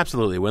pick. Oh,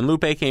 absolutely. When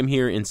Lupe came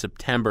here in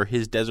September,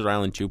 his Desert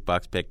Island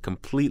Jukebox pick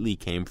completely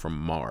came from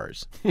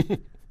Mars.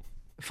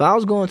 If I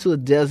was going to a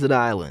desert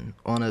island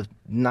on a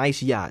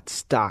nice yacht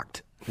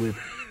stocked with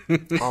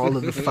all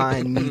of the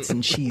fine meats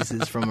and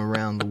cheeses from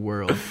around the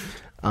world,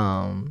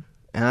 and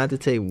I had to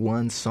take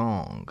one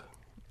song,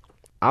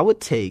 I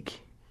would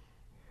take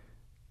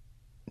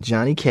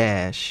Johnny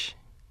Cash,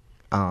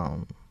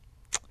 who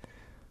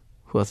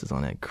else is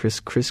on that? Chris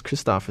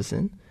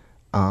Christopherson,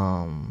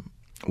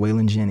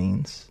 Waylon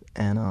Jennings,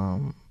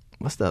 and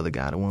what's the other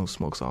guy, the one who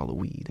smokes all the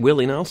weed?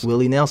 Willie Nelson.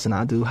 Willie Nelson.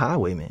 I do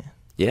Highwayman.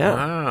 Yeah.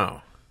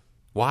 Wow.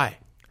 Why?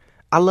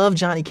 I love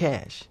Johnny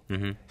Cash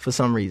for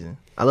some reason.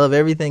 I love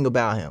everything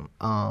about him.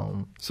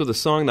 So the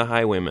song "The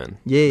Highwayman,"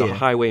 yeah, "The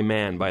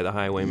Highwayman" by the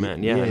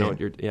Highwaymen. Yeah, I know what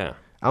you're. Yeah,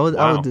 I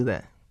would do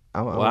that.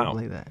 I would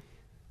play that.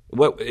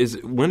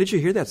 When did you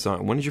hear that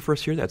song? When did you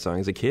first hear that song?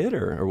 As a kid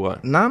or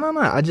what? No.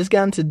 I just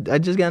got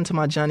into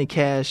my Johnny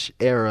Cash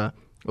era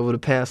over the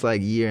past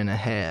year and a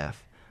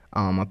half.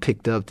 I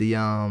picked up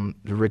the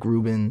Rick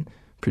Rubin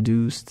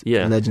produced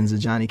Legends of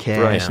Johnny Cash,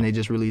 Right. and they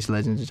just released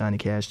Legends of Johnny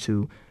Cash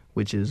 2,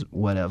 which is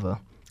whatever.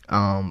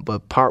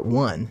 But part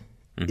 1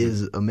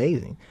 is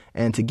amazing.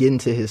 And to get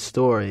into his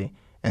story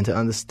and to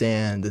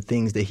understand the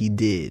things that he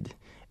did,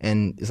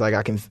 and it's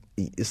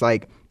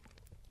like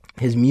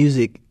his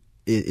music,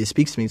 it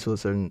speaks to me to a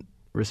certain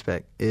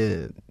respect.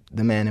 The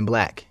Man in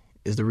Black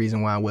is the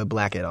reason why I wear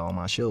black at all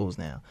my shows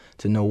now.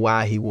 To know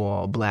why he wore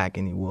all black,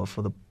 and he wore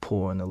for the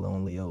poor and the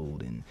lonely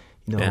old, and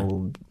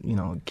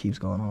it keeps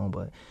going on.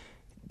 But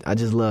I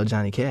just love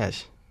Johnny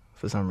Cash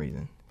for some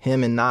reason.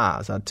 Him and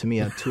Nas, to me,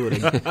 are two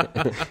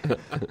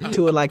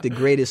of like the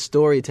greatest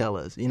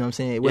storytellers. You know what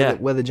I'm saying?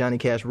 Whether Johnny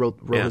Cash wrote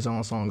his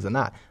own songs or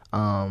not,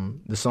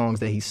 the songs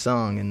that he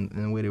sung and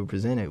the way they were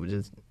presented was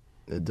just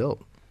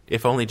dope.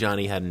 If only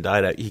Johnny hadn't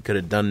died, he could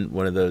have done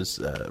one of those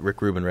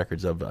Rick Rubin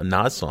records of a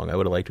Nas song. I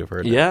would have liked to have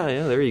heard that. Yeah,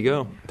 there you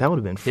go. That would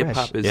have been fresh.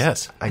 Hip-hop is...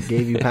 Yes. I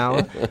Gave You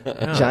Power.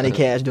 Johnny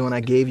Cash doing I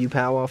Gave You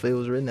Power if it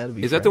was written. That'd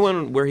be Is fresh. that the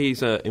one where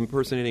he's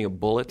impersonating a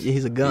bullet? Yeah,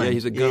 he's a gun. Yeah,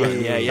 he's a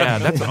gun. Yeah.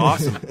 That's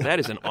awesome. That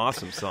is an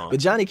awesome song. But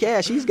Johnny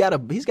Cash, he's got a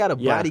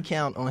body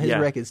count on his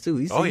records too.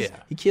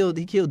 He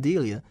killed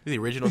Delia. The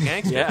original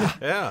gangster.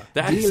 Yeah.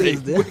 That is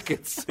a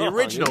wicked song. The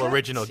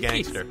original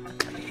gangster.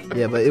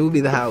 Yeah, but it would be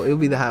the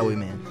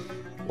Highwayman.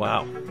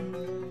 Wow.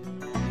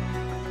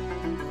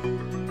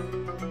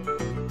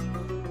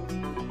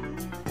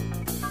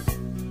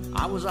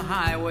 I was a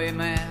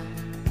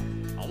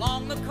highwayman.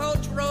 Along the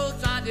coach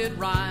roads I did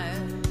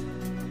ride,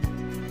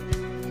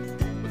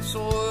 with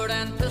sword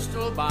and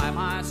pistol by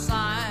my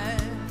side.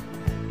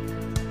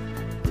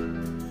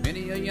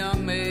 Many a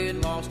young maid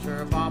lost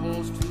her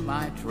baubles to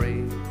my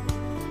trade.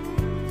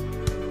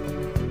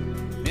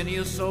 Many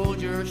a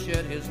soldier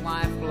shed his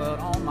lifeblood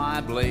on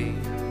my blade.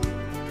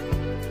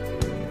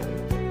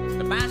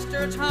 The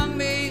bastards hung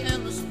me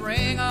in the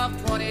spring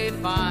of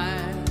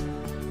 25,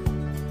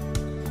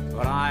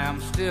 but I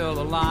am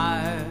still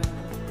alive.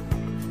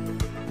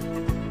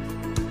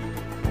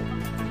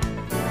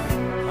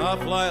 I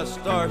fly a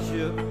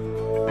starship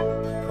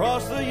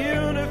across the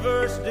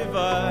universe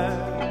divide,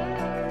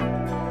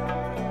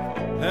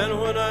 and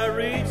when I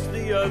reach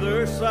the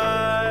other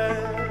side,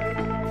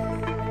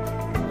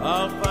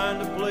 I'll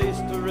find a place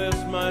to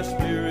rest my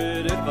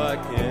spirit if I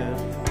can.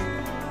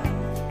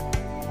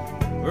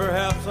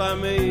 Perhaps I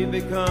may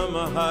become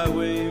a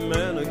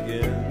highwayman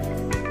again.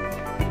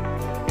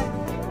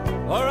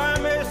 Or I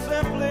may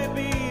simply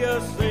be a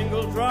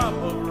single drop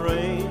of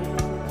rain,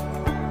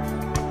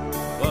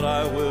 but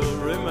I will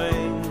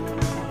remain.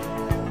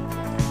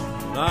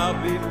 I'll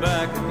be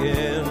back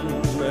again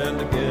and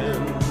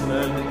again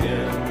and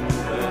again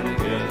and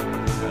again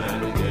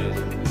and again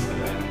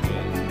and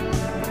again.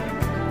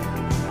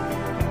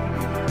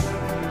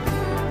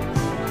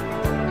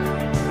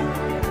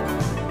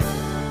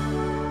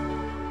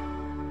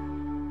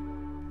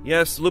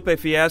 Yes, Lupe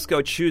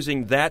Fiasco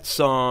choosing that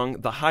song,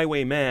 The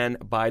Highwayman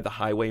by The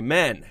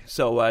Highwaymen.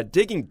 So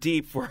digging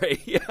deep for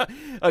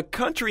a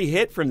country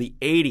hit from the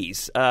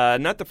 80s.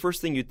 Not the first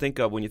thing you'd think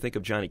of when you think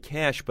of Johnny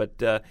Cash,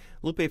 but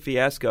Lupe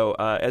Fiasco,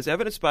 as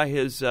evidenced by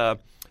his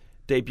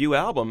debut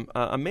album,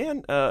 a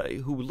man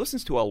who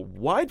listens to a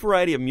wide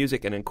variety of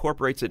music and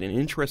incorporates it in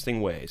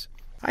interesting ways.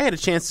 I had a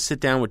chance to sit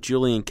down with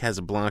Julian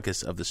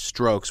Casablancas of The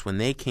Strokes when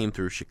they came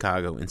through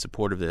Chicago in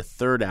support of their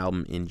third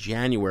album in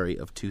January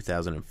of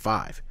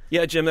 2005.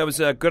 Yeah, Jim, that was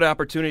a good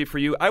opportunity for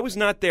you. I was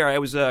not there. I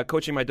was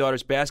coaching my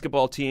daughter's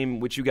basketball team,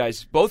 which you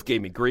guys both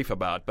gave me grief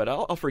about, but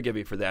I'll forgive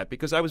you for that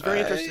because I was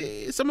very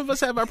interested. Some of us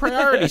have our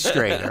priorities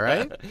straight, all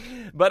right?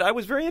 But I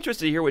was very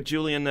interested to hear what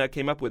Julian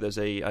came up with as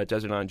a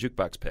Desert Island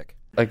Jukebox pick.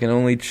 I can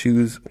only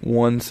choose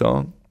one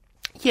song?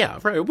 Yeah,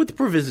 right. With the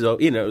proviso,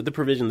 the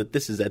provision that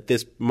this is at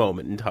this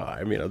moment in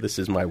time. This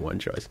is my one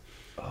choice.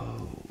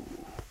 Oh,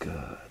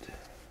 God.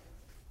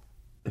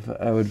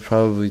 I would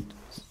probably,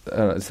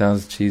 it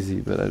sounds cheesy,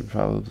 but I'd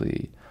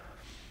probably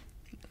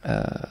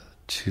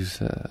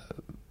choose. I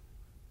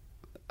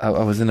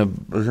have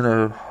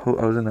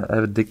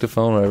a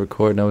dictaphone where I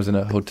record, and I was in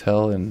a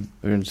hotel, and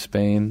we were in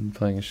Spain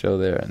playing a show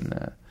there,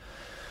 and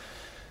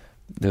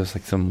there was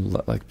some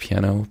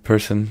piano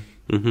person.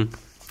 Mm-hmm.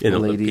 In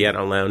a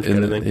piano lounge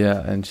kind of thing? Yeah,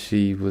 and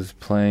she was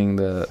playing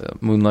the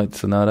Moonlight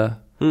Sonata.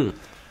 And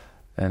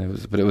it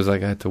was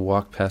like I had to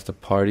walk past a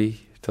party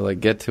to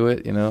get to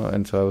it,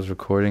 and so I was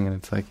recording, and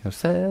it's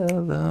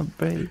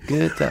celebrate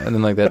good time,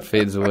 and then that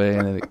fades away,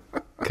 and then it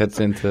cuts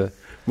into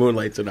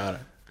Moonlight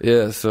Sonata.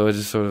 Yeah, so I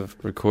just sort of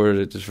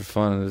recorded it just for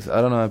fun. I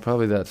don't know,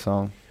 probably that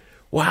song.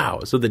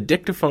 Wow, so the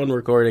dictaphone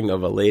recording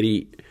of a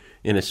lady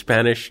in a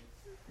Spanish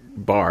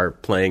bar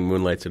playing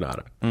Moonlight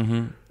Sonata.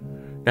 Mm-hmm.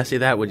 Now, see,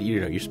 that would,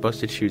 you're supposed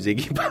to choose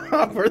Iggy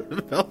Pop or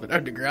the Velvet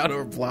Underground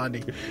or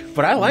Blondie.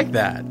 But I like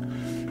that.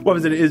 What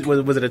was it?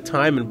 Was it a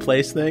time and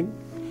place thing?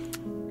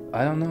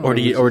 I don't know. Or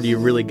do you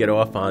really get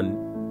off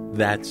on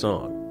that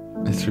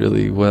song? It's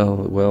really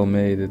well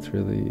made. It's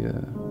really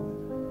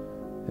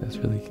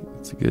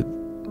it's a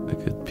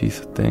good piece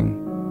of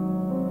thing.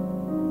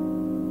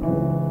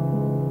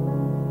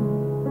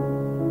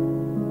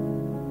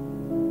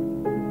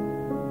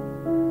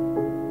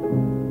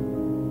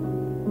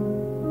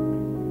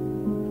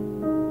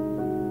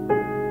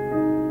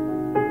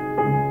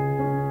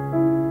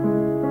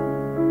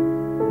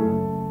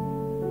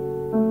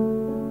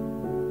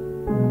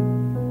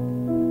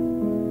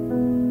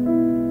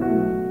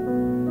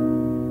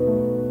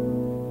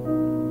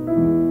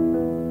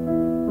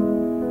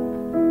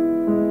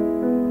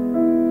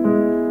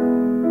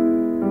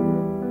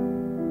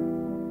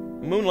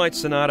 Moonlight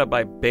Sonata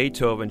by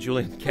Beethoven,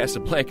 Julian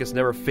Casablancas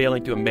never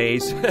failing to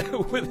amaze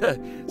with a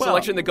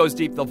selection that goes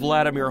deep, the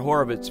Vladimir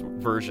Horowitz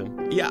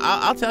version. Yeah,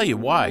 I'll tell you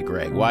why,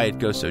 Greg, why it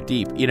goes so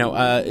deep.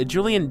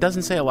 Julian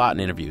doesn't say a lot in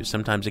interviews.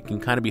 Sometimes it can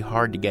kind of be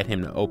hard to get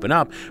him to open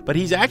up, but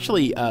he's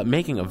actually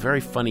making a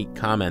very funny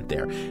comment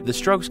there. The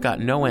Strokes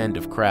got no end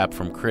of crap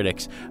from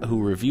critics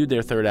who reviewed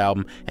their third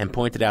album and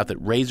pointed out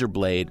that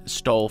Razorblade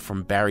stole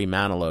from Barry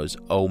Manilow's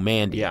Oh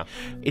Mandy. Yeah.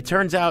 It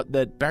turns out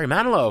that Barry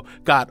Manilow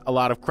got a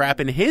lot of crap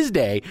in his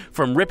day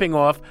from ripping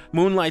off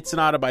Moonlight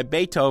Sonata by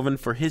Beethoven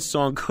for his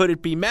song Could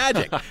It Be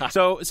Magic?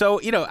 So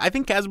I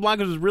think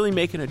Casablancas was really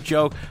making a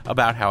joke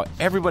about how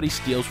everybody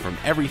steals from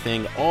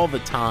everything all the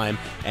time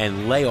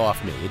and lay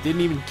off me. It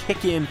didn't even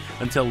kick in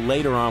until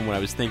later on when I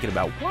was thinking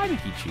about why did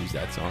he choose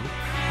that song?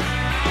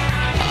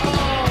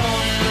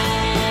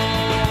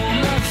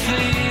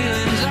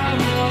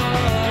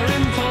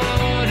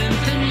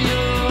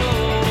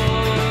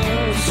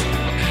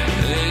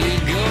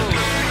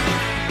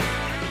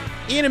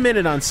 In a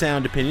minute on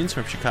Sound Opinions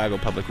from Chicago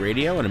Public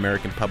Radio and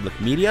American Public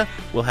Media,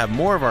 we'll have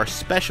more of our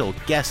special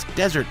guest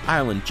Desert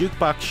Island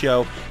Jukebox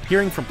show,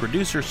 hearing from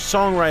producer,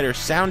 songwriter,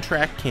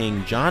 soundtrack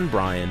king John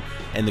Bryan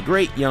and the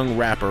great young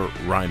rapper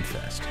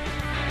Rhymefest.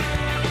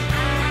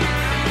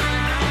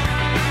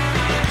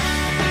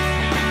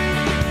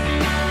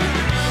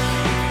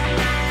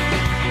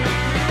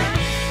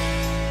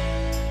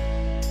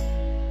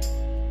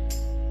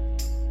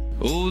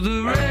 Oh,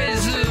 the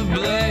razor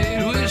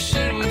blade, wish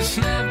it would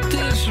snap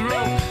this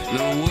rope. The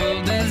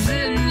world is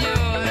in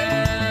your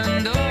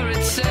hand, or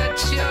it's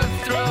at your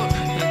throat.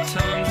 At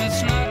times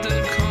it's not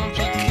that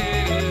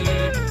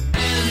complicated.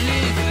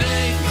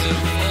 Anything to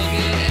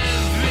forget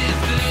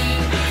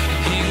everything.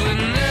 He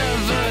would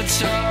never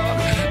talk,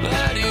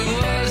 but he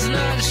was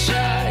not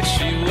shy.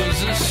 She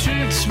was a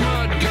street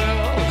smart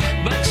girl,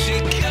 but she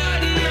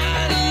could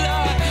not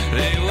lie.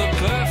 They were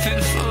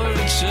perfect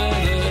for each other.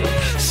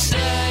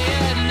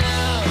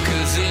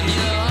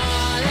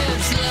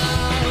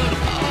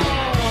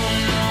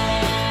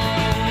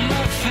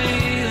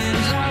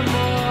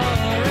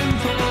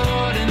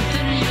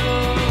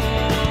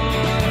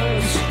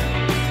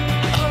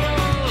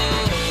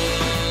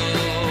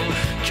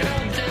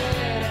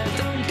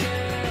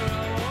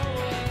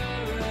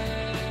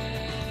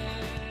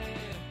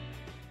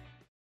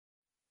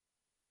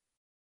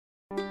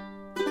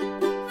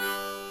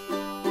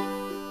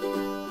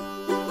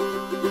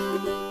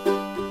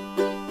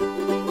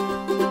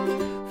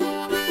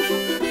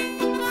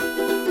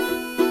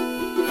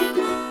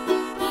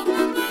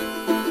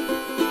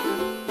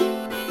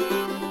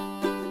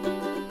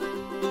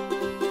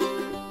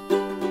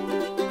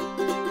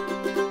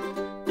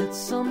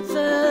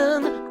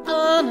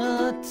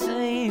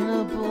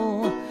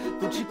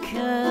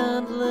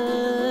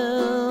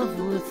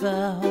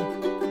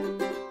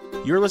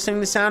 You're listening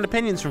to Sound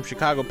Opinions from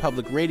Chicago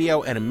Public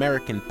Radio and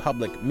American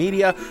Public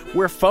Media.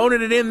 We're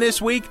phoning it in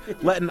this week,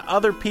 letting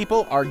other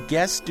people, our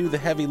guests, do the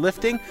heavy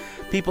lifting.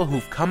 People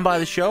who've come by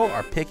the show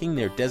are picking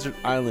their Desert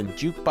Island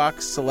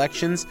Jukebox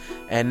selections,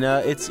 and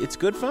it's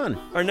good fun.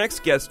 Our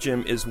next guest,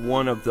 Jim, is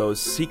one of those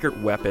secret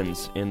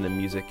weapons in the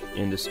music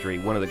industry,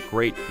 one of the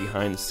great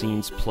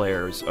behind-the-scenes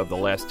players of the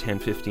last 10,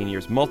 15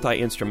 years,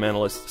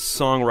 multi-instrumentalist,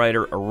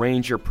 songwriter,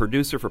 arranger,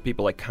 producer for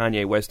people like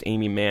Kanye West,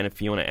 Amy Mann, and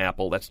Fiona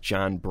Apple. That's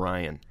John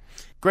Bryan.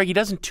 Greg, he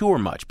doesn't tour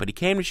much, but he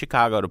came to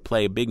Chicago to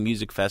play a big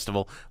music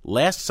festival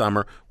last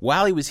summer.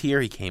 While he was here,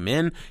 he came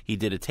in, he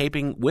did a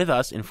taping with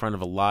us in front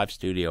of a live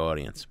studio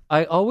audience.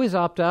 I always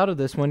opt out of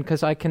this one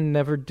because I can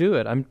never do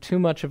it. I'm too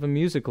much of a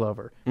music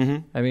lover.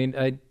 Mm-hmm. I mean,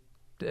 I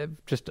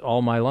just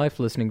all my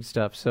life listening to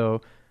stuff.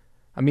 So,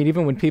 I mean,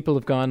 even when people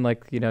have gone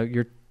like,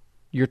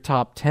 your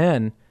top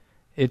 10,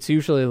 it's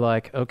usually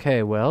like,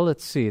 okay, well,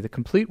 let's see. The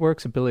complete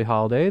works of Billie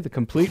Holiday, the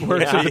complete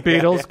works of the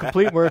Beatles,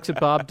 complete works of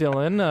Bob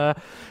Dylan,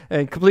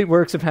 and complete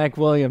works of Hank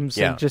Williams.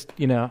 Yeah. And just,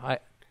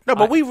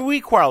 but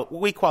we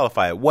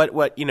qualify it.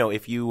 What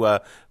if you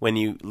when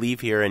you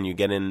leave here and you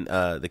get in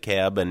the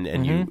cab and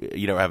Mm-hmm.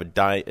 you have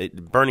a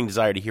burning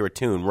desire to hear a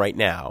tune right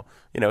now,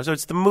 so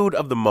it's the mood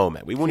of the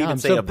moment. We wouldn't even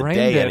say so of the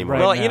day anymore.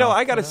 Well,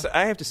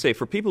 I have to say,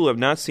 for people who have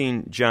not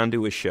seen John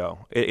do a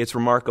show, it's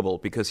remarkable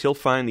because he'll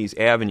find these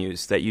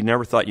avenues that you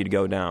never thought you'd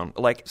go down,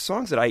 like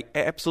songs that I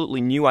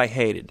absolutely knew I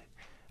hated.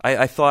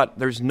 I thought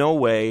there's no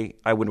way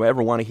I would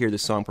ever want to hear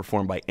this song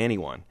performed by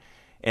anyone.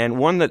 And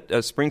one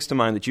that springs to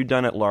mind that you'd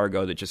done at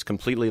Largo that just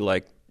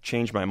completely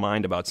changed my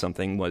mind about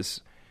something was,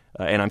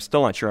 and I'm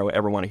still not sure I would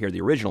ever want to hear the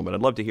original, but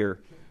I'd love to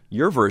hear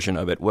your version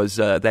of it, was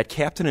that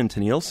Captain and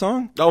Tennille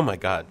song. Oh, my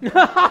God.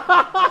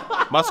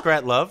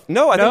 Muskrat Love?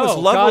 No, I think it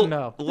was God,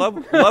 no.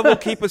 Love Will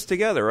Keep Us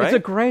Together, right? It's a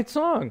great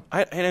song.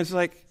 And it's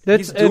like,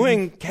 he's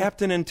doing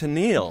Captain and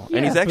Tennille,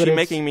 and he's actually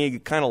making me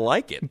kind of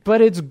like it. But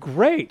it's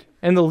great.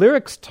 And the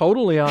lyrics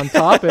totally on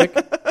topic.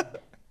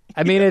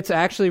 I mean, it's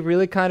actually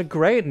really kind of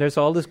great, and there's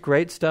all this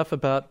great stuff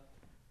about,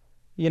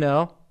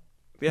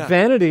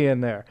 vanity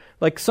in there.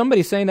 Like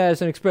somebody saying that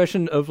as an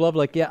expression of love,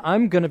 like, yeah,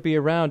 I'm going to be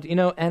around,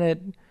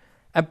 and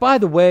And by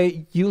the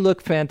way, you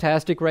look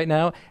fantastic right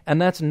now,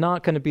 and that's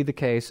not going to be the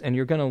case, and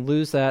you're going to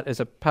lose that as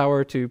a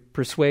power to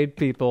persuade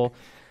people,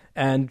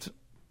 and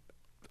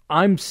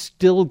I'm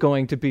still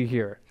going to be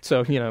here.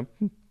 So,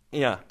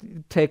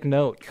 take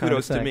note.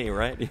 Kudos to me,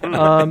 right?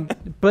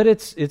 But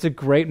it's a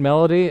great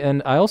melody,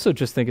 and I also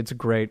just think it's a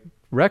great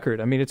record.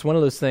 I mean, it's one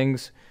of those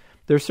things,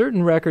 there are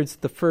certain records,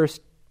 the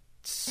first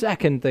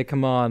second they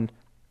come on,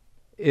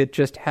 it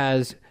just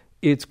has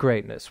its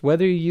greatness.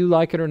 Whether you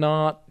like it or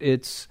not,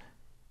 it's...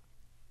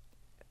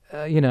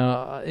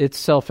 it's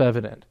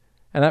self-evident.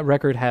 And that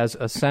record has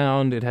a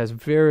sound, it has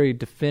very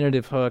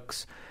definitive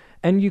hooks,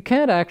 and you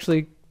can't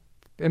actually,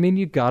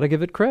 you got to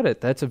give it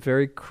credit. That's a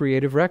very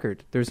creative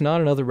record. There's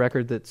not another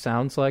record that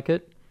sounds like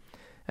it,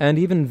 and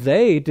even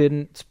they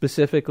didn't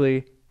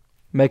specifically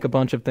make a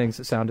bunch of things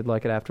that sounded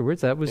like it afterwards.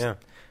 That was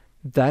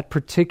that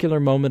particular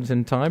moment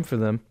in time for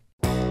them.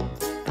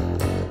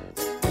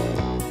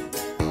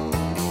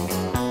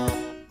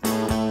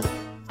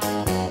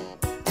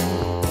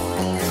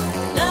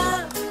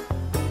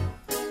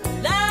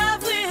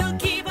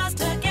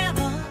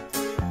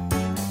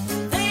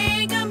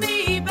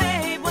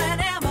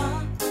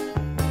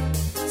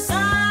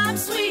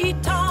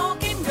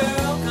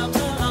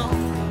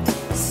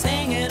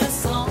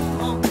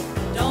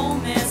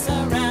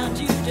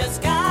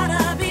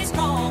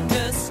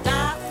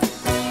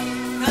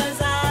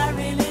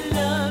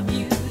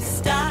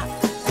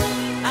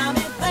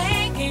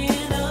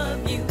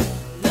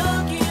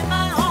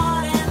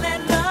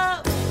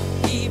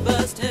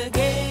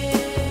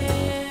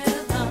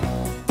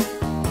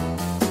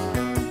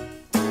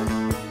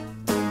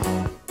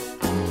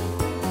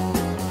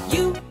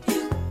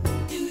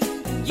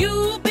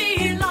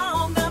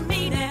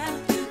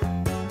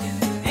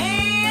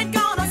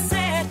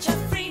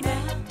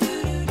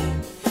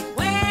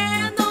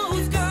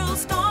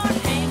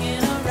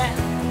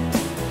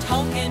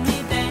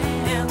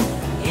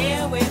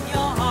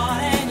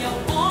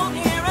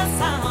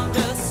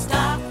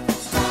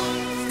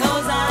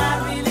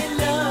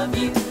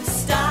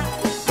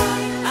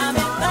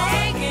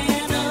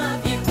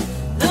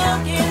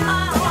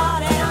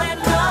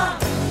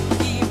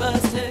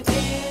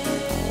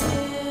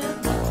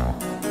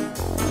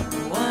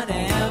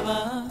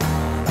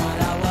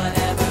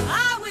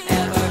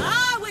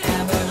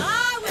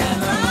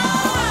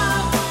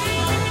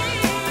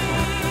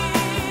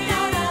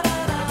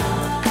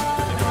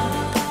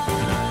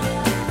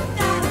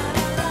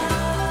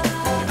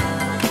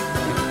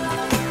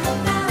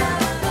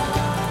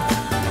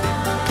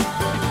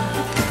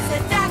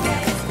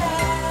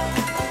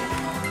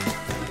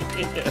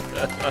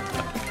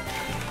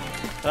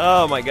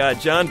 Oh, my God.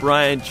 John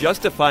Bryan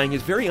justifying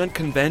his very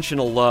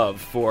unconventional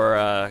love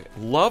for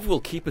Love Will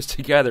Keep Us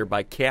Together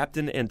by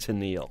Captain and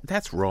Tennille.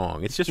 That's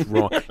wrong. It's just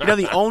wrong.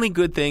 The only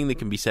good thing that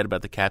can be said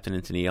about the Captain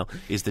and Tennille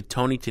is that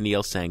Tony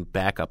Tennille sang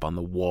Back Up on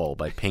the Wall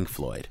by Pink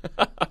Floyd.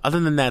 Other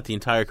than that, the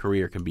entire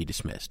career can be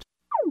dismissed.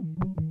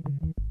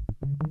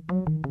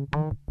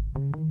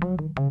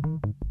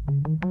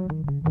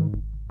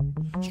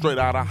 Straight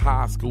out of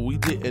high school, we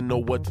didn't know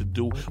what to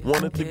do.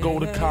 Wanted to go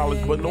to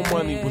college, but no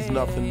money was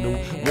nothing new.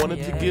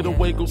 Wanted to get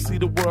away, go see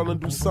the world and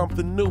do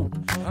something new.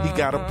 He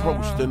got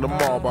approached in the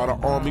mall by the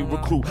army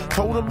recruit.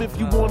 Told him if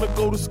you want to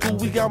go to school,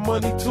 we got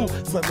money too.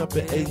 Signed up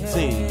at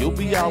 18, you'll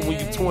be out when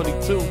you're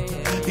 22.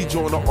 He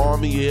joined the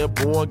Army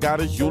Airborne,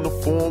 got his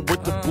uniform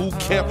with the boot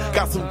camp.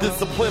 Got some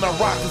discipline, I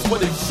rock is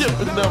when they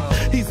shipping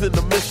them. He's in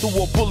the midst of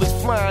war, bullets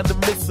flying and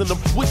missing him.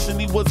 Wishing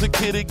he was a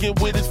kid again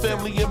with his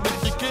family in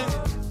Michigan.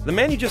 The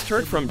man you just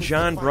heard from,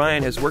 John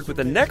Bryan, has worked with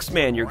the next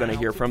man you're going to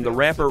hear from, the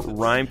rapper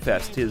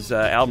Rhymefest. His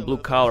album Blue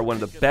Collar, one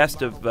of the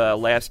best of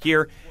last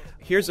year.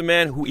 Here's a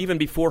man who, even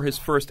before his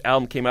first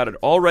album came out, had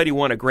already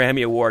won a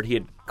Grammy Award. He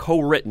had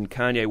co-written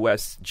Kanye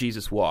West's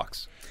Jesus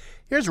Walks.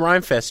 Here's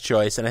Rhymefest's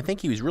choice, and I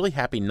think he was really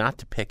happy not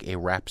to pick a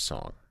rap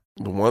song.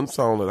 The one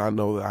song that I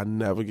know that I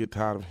never get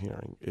tired of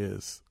hearing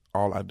is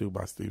All I Do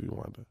by Stevie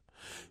Wonder.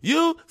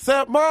 You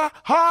set my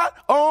heart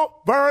on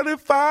burning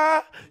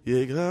fire.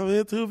 You're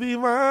coming to be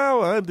my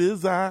one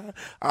desire.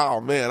 Oh,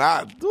 man,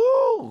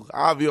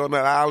 I'll be on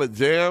that island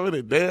jamming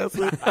and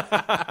dancing,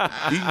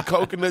 eating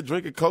coconut,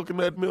 drinking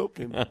coconut milk.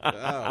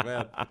 Oh,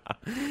 man.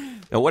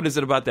 Now, what is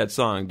it about that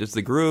song? Just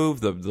the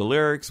groove, the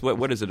lyrics?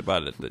 What is it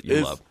about it that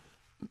you love?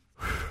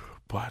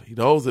 Buddy,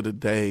 those are the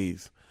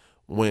days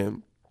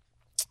when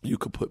you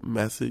could put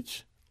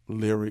message,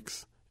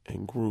 lyrics,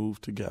 and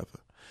groove together.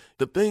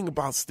 The thing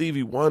about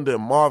Stevie Wonder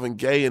and Marvin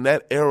Gaye and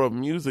that era of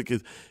music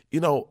is,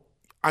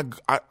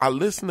 I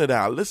listen to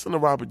that. I listen to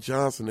Robert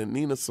Johnson and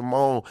Nina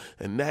Simone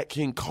and Nat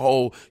King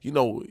Cole.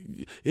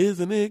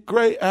 Isn't it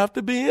great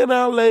after being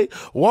out late,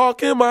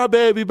 walking my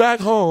baby back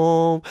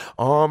home,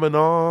 arm in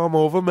arm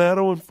over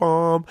meadow and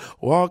farm,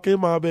 walking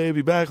my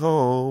baby back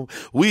home.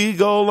 We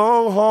go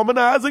along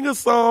harmonizing a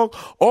song,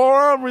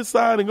 or I'm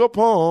reciting a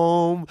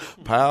poem.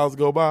 Pals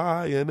go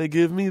by and they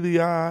give me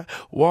the eye,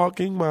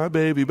 walking my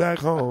baby back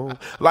home.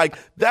 Like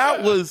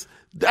that was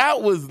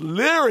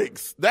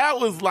lyrics.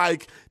 That was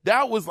like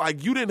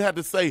you didn't have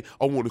to say,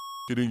 I want to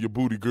it in your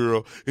booty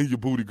girl,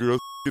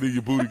 in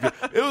your booty.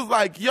 It was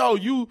like, yo,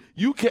 you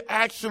can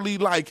actually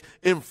like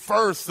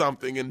infer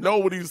something and know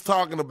what he was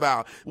talking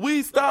about.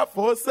 We stopped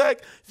for a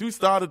sec. She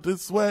started to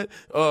sweat.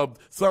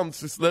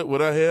 She slept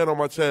with her hand on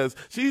my chest.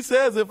 She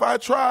says if I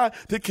try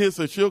to kiss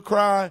her, she'll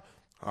cry.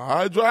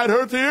 I dried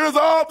her tears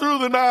all through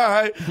the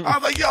night. I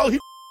was like, yo, he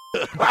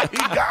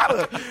got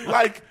her.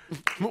 Like,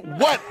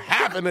 what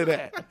happened to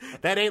that?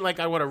 That ain't like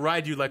I want to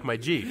ride you like my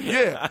Jeep.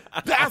 Yeah,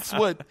 that's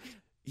what,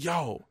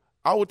 yo,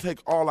 I would take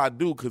All I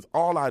Do, because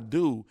All I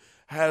Do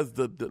has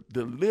the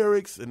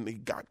lyrics, and he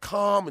got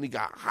calm, and he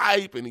got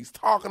hype, and he's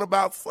talking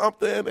about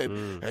something,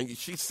 and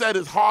she set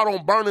his heart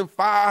on burning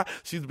fire.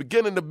 She's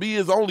beginning to be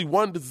his only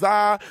one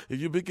desire. If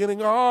you're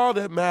beginning all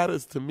that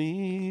matters to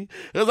me,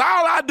 because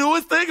all I do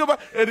is think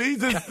about, and he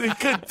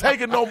couldn't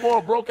take it no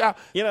more, broke out.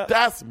 You know,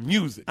 that's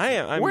music.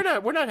 We're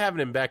not having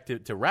him back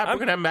to rap. We're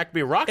gonna have him back to be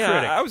a rock critic.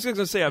 I was going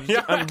to say,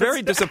 I'm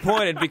very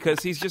disappointed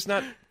because he's just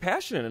not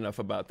passionate enough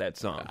about that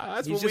song.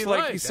 That's he's what just we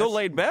like. He's so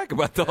laid back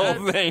about the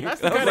whole thing. That's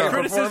the kind of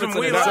criticism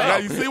we like. Now,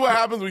 you see what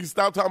happens when you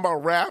stop talking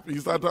about rap and you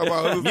start talking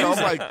about other stuff?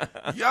 I'm like,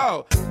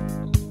 yo.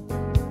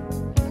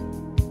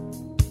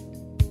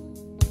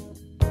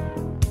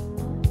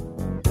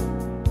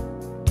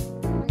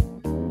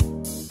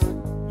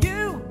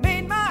 You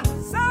made my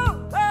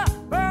soul a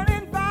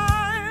burning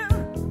fire.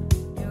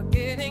 You're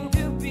getting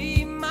to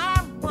be my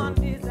one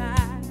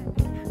desire.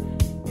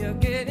 You're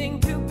getting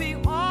to be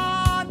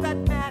all that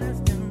matters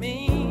to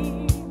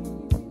me.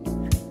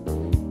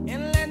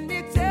 And let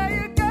me tell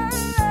you, girl,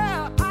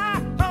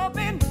 I hope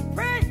and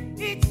pray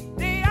each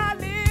day I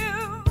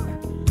live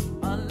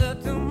a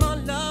little more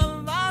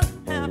love I'll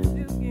have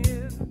to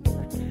give,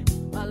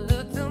 a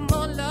little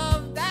more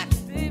love that's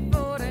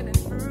devoted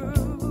and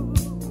true.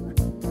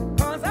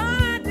 'Cause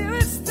all I do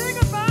is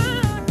think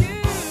about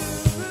you.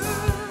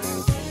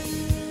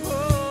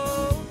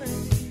 Oh, baby,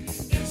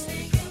 just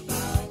think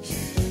about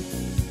you.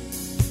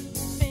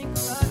 Think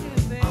about you,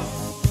 baby.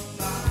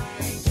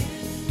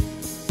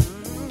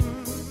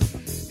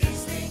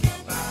 Just think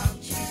about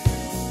you.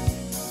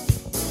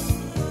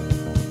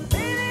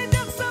 Baby,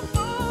 just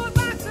suppose I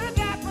should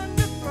happen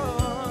to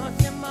cross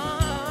your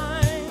mind.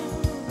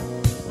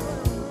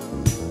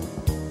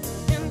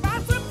 And by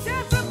some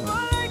chance, a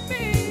boy like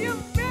me,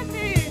 you've been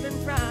even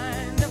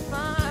trying to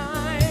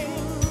find.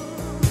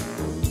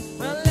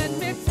 Well, let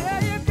me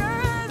tell you,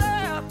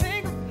 girl,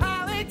 think of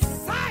how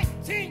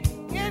exciting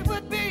it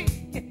would be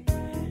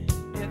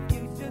if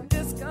you should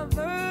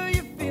discover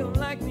you feel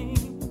like me.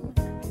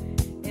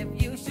 If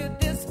you should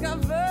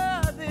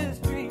discover this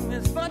dream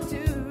is for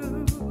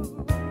two.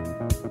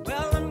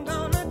 Well, I'm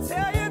gonna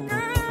tell you,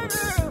 girl,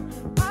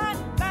 I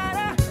light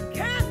a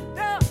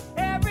candle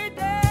every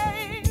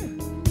day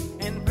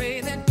and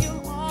pray that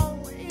you'll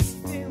always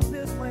feel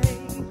this way,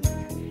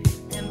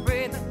 and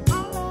pray that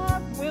our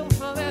love will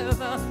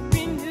forever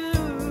be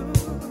new.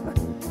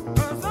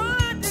 'Cause all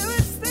I do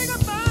is think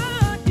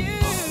about you.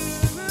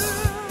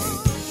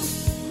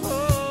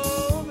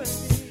 Oh, baby,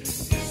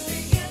 just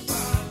think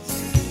about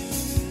you.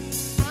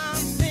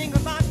 I'm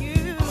thinking about you.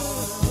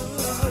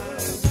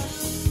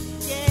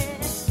 Yeah,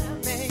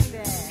 baby.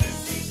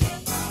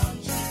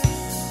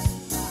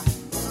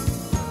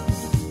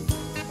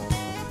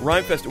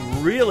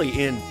 Rhymefest really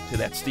into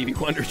that Stevie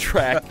Wonder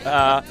track.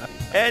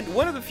 And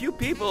one of the few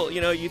people,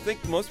 you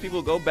think most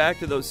people go back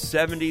to those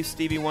 70s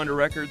Stevie Wonder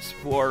records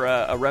for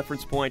a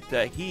reference point.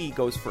 He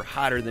goes for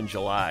Hotter Than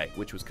July,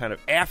 which was kind of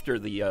after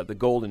the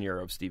golden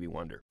era of Stevie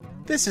Wonder.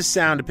 This is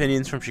Sound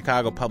Opinions from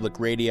Chicago Public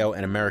Radio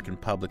and American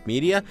Public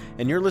Media,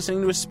 and you're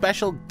listening to a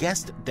special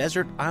guest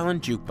Desert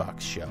Island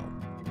Jukebox show.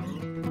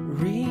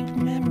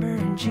 Remember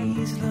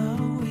Jeez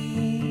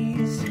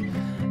Louise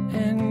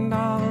and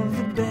all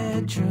the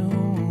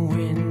bedroom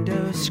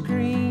window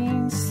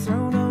screens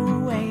thrown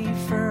away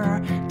for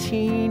our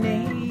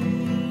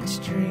teenage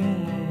dream.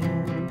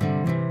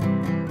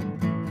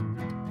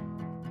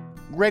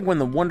 Greg, when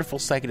the wonderful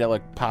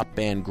psychedelic pop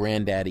band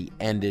Grandaddy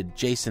ended,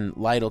 Jason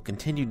Lytle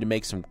continued to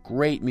make some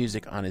great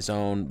music on his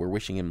own. We're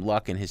wishing him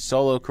luck in his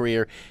solo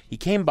career. He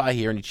came by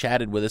here and he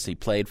chatted with us, he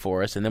played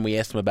for us, and then we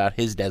asked him about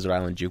his Desert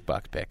Island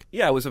Jukebox pick.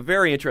 Yeah, it was a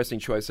very interesting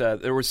choice.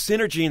 There was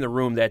synergy in the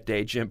room that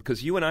day, Jim,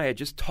 because you and I had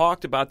just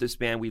talked about this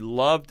band. We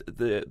loved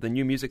the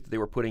new music that they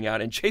were putting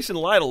out, and Jason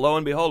Lytle, lo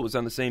and behold, was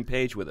on the same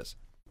page with us.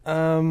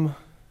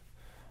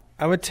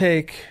 I would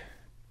take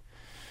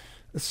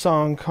a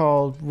song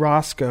called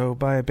Roscoe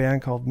by a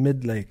band called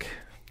Midlake.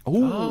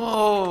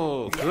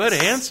 Oh, good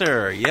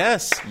answer.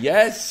 Yes.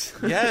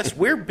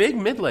 We're big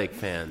Midlake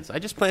fans. I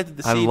just planted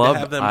the seed to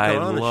have them come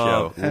on the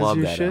show. As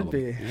you should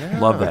be. Yeah.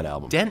 Love that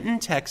album. Denton,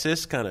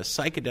 Texas, kind of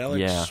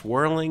psychedelic,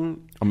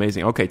 swirling.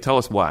 Amazing. Okay, tell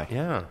us why.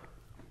 Yeah.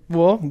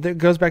 Well, it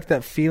goes back to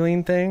that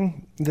feeling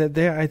thing.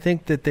 I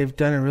think that they've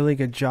done a really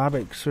good job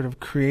at sort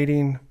of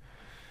creating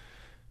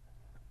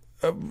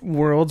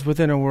worlds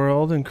within a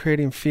world and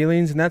creating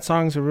feelings, and that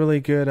song's a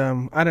really good.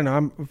 I don't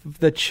know.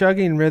 The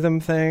chugging rhythm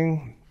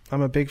thing,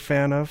 I'm a big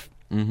fan of,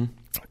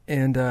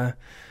 and the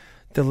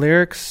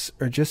lyrics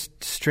are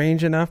just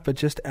strange enough, but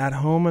just at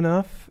home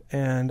enough,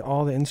 and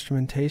all the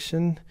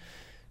instrumentation.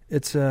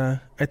 It's I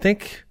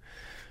think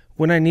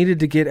when I needed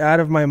to get out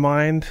of my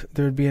mind,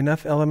 there would be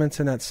enough elements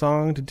in that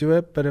song to do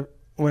it, but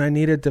when I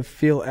needed to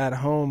feel at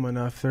home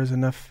enough, there's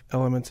enough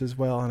elements as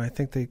well, and I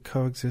think they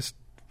coexist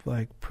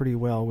like pretty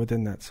well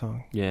within that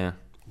song. Yeah.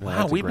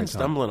 Wow, we've been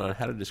stumbling on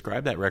how to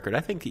describe that record. I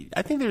think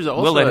there's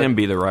also... We'll let him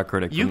be the rock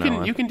critic you from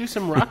now on. You can do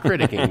some rock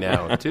criticking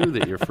now, too,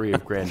 that you're free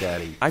of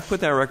Granddaddy. I put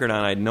that record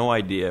on. I had no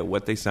idea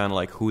what they sounded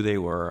like, who they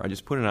were. I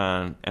just put it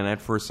on, and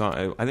that first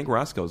song, I think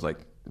Roscoe was like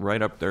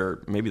right up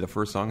there, maybe the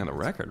first song on the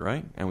record,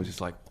 right? And it was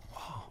just like,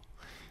 wow,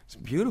 it's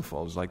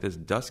beautiful. It was like this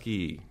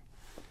dusky...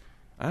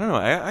 I don't know.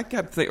 I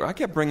kept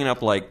bringing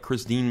up like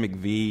Christine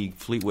McVie,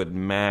 Fleetwood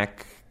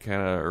Mac,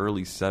 kind of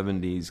early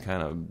 70s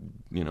kind of,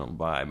 vibe.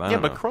 I don't know.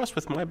 But crossed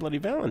with My Bloody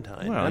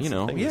Valentine. Well, That's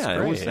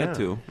it was that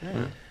too.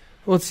 Yeah.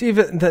 Well, it's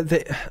even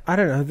I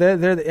don't know.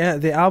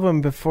 The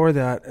album before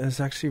that is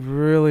actually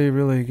really,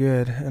 really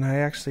good, and I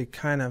actually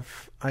kind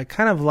of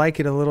like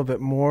it a little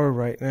bit more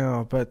right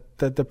now. But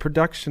the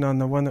production on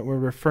the one that we're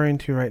referring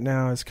to right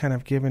now is kind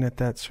of giving it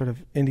that sort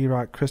of indie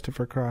rock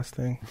Christopher Cross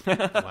thing.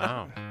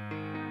 Wow.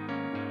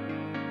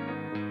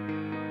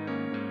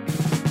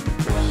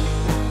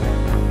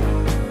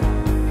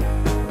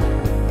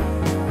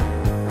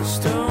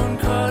 Stone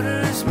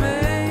cutters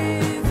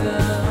made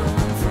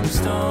them from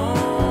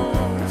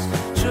stones,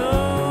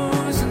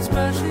 chosen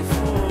specially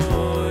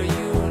for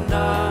you and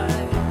I,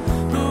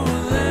 who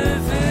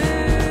live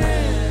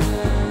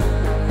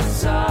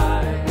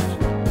inside.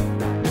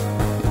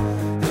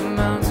 The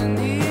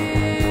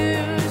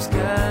mountaineers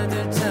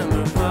gathered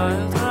timber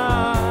piled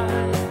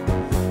high,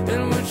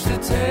 in which to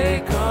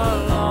take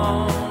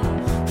along,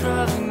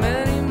 traveling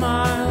many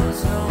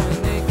miles,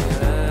 knowing they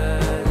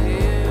get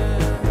here.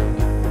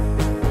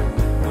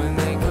 When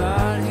they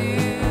got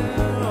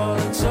here, all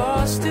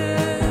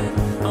exhausted,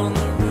 on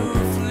the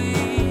roof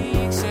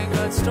leaks, they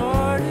got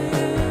started.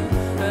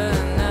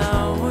 And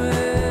now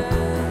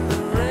when the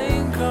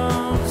rain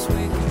comes,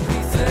 we can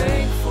be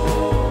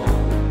thankful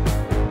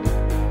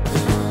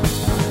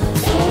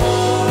for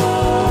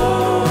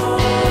what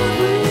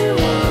we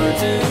were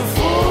due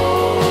for,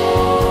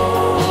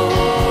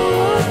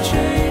 a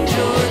change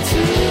or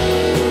two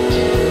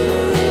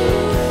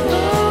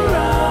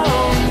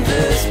around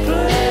this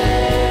place,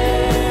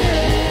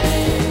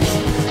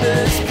 this place,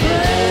 this place.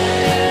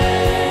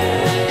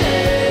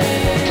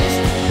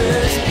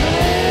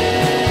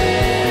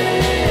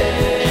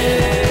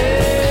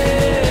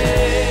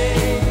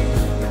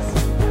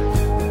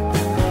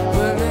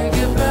 When they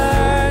get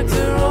back,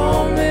 they're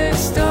all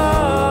mixed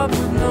up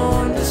with no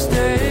one to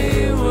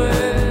stay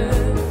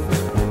with.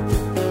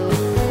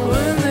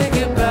 When they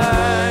get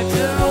back,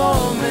 they're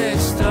all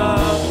mixed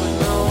up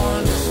with no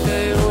one to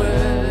stay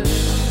with.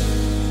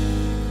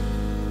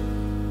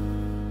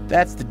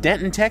 That's the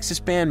Denton, Texas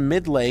band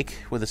Midlake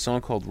with a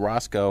song called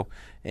Roscoe,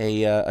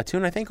 a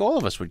tune I think all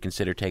of us would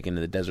consider taking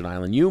to the desert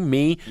island. You,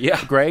 me,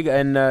 Greg,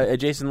 and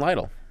Jason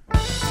Lytle.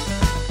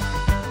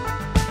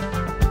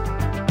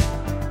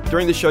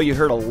 During the show, you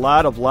heard a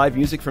lot of live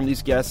music from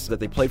these guests that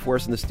they played for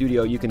us in the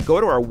studio. You can go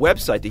to our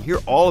website to hear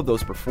all of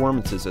those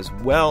performances as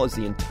well as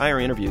the entire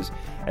interviews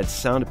at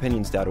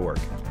soundopinions.org.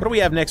 What do we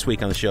have next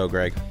week on the show,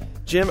 Greg?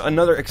 Jim,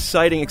 another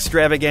exciting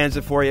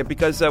extravaganza for you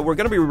because we're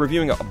going to be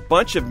reviewing a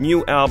bunch of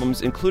new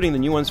albums, including the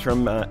new ones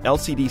from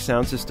LCD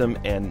Sound System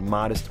and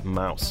Modest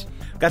Mouse.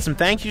 Got some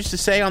thank yous to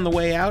say on the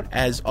way out.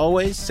 As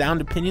always,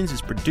 Sound Opinions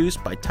is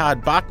produced by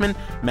Todd Bachman,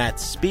 Matt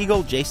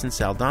Spiegel, Jason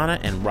Saldana,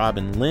 and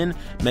Robyn Lynn.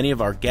 Many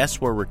of our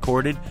guests were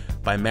recorded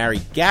by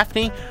Mary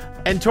Gaffney.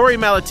 And Tori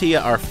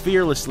Malatia, our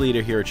fearless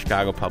leader here at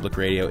Chicago Public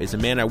Radio, is a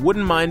man I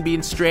wouldn't mind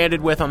being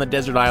stranded with on the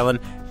desert island,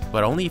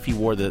 but only if he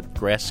wore the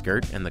grass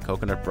skirt and the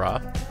coconut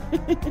bra.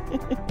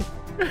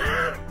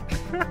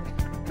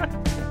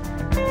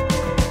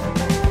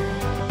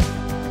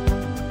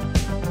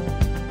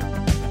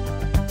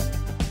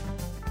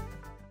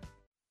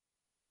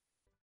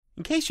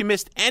 In case you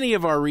missed any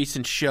of our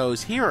recent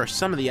shows, here are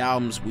some of the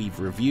albums we've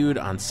reviewed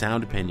on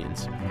Sound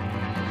Opinions.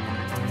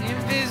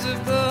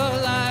 Invisible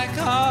like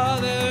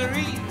all the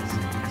reasons,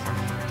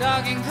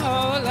 dark and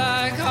cold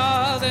like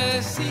all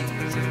the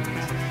seasons.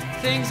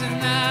 Things are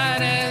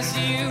not as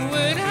you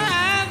would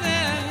have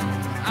them.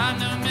 I'm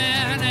no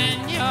man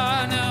and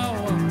you're no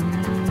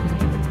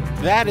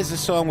woman. That is a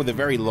song with a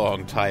very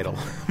long title.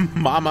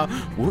 Mama,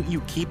 Won't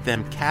You Keep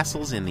Them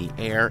Castles in the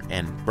Air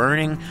and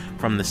Burning,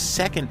 from the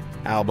second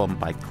album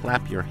by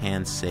Clap Your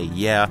Hands Say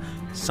Yeah.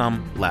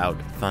 Some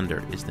Loud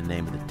Thunder is the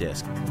name of the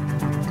disc.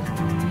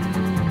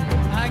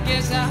 I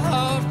guess I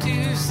hope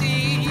to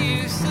see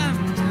you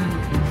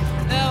sometime,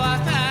 though our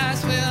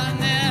paths will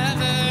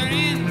never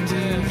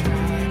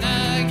intertwine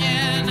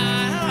again.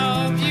 I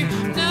hope you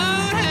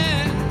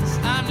notice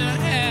I'm no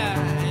hare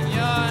and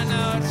you're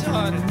no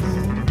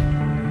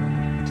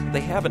tortoise.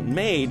 They haven't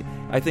made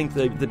I think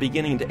the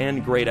beginning to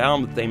end great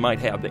album that they might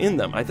have in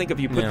them. I think if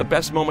you put the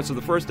best moments of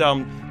the first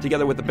album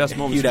together with the best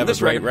moments of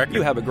this record,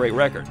 you have a great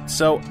record.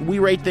 So we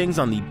rate things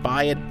on the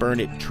buy it, burn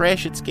it,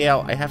 trash it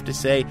scale. I have to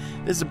say,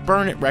 this is a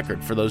burn it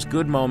record for those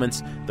good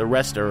moments. The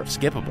rest are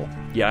skippable.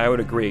 Yeah, I would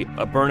agree.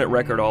 A burn it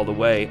record all the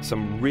way.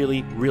 Some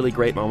really, really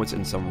great moments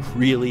and some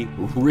really,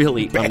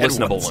 really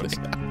unlistenable ones.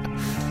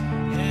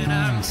 And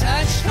I'm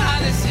touched by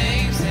the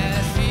same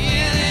sad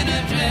feeling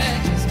of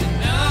dread, just to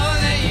know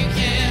that you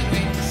can't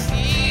wait to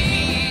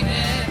see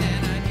that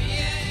an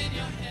idea in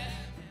your head.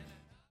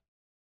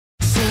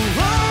 So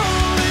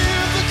long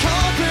live the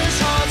conqueror's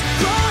hearts,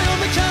 cry on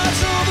the couch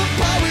till the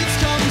poets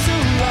come to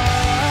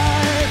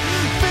life.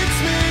 Fix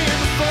me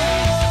in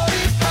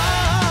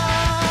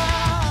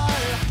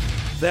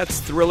 45. That's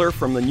Thriller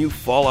from the new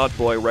Fall Out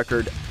Boy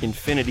record,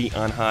 Infinity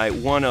on High,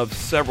 one of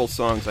several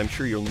songs I'm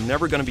sure you're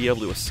never going to be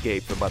able to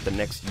escape for about the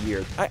next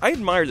year. I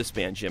admire this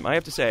band, Jim. I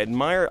have to say, I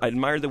admire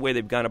the way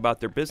they've gone about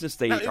their business.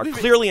 They are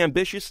clearly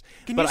ambitious.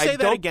 Can but you say I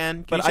that don't,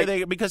 again?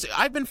 But because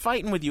I've been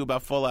fighting with you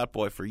about Fall Out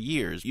Boy for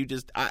years. You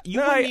just wouldn't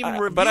even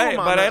review them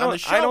on the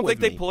show I don't with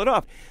think they me. pull it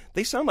off.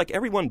 They sound like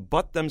everyone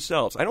but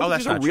themselves. I don't think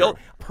that's there's a not real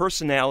true.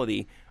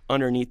 personality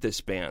underneath this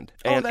band.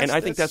 Oh, And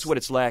I think that's what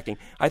it's lacking.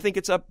 I think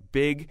it's a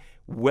big,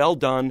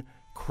 well-done,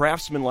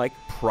 craftsman-like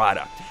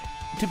product.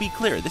 To be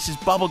clear, this is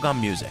bubblegum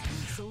music.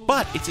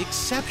 But it's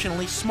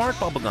exceptionally smart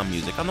bubblegum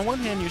music. On the one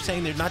hand, you're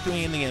saying they're not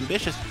doing anything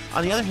ambitious.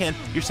 On the other hand,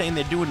 you're saying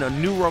they're doing a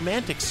new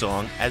romantic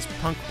song as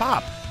punk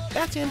pop.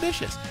 That's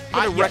ambitious.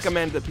 I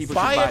recommend that people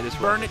should buy this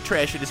record. Burn it,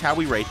 trash it is how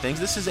we rate things.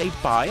 This is a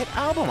buy it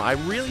album. I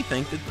really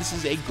think that this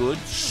is a good,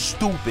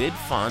 stupid,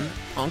 fun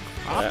punk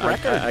pop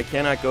record. I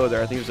cannot go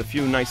there. I think there's a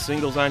few nice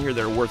singles on here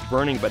that are worth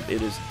burning, but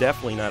it is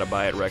definitely not a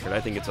buy it record. I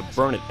think it's a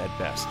burn it at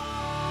best.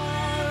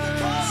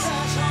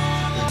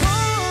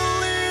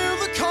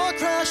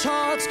 Crash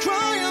hearts,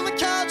 cry on the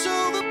couch,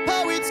 all the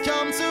poets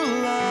come to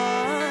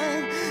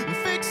life.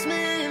 Fix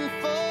me in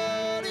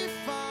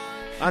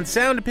 45. On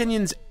Sound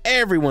Opinions,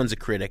 everyone's a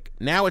critic.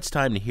 Now it's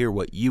time to hear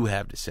what you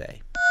have to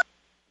say.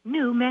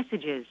 New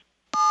messages.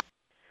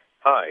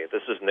 Hi,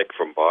 this is Nick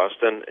from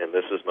Boston, and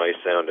this is my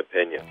Sound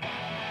Opinion.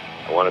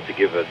 I wanted to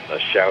give a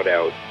shout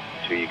out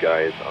to you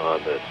guys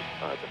on this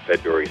the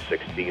February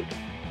 16th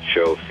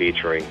show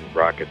featuring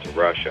Rocket to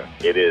Russia.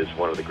 It is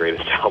one of the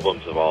greatest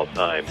albums of all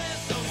time.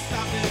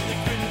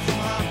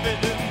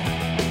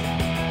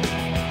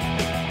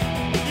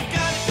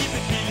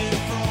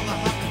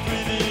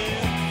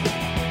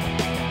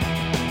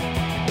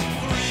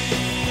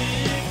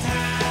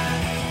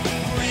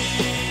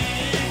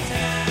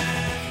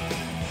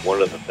 One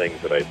of the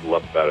things that I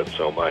love about it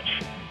so much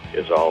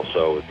is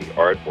also the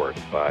artwork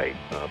by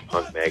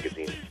Punk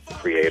Magazine's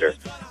creator,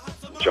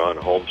 John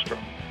Holmstrom.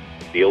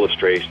 The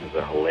illustrations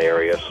are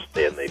hilarious,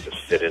 and they just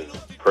fit in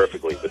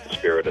perfectly with the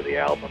spirit of the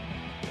album.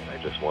 And I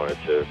just wanted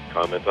to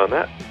comment on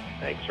that.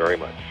 Thanks very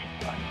much.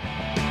 Bye.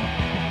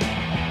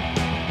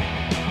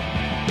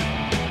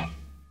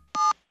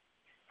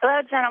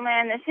 Hello,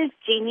 gentlemen. This is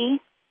Jeannie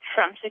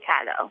from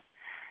Chicago.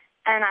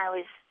 And I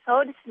was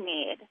so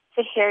dismayed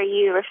to hear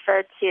you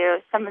refer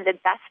to some of the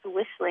best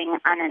whistling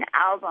on an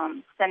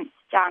album since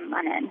John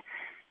Lennon.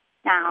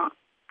 Now,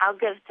 I'll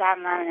give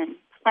John Lennon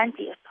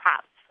plenty of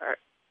props for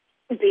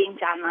being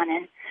John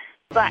Lennon,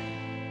 but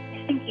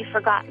I think you've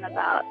forgotten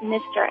about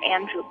Mr.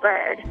 Andrew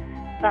Bird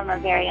from our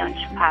very own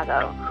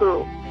Chicago,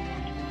 who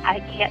I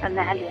can't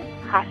imagine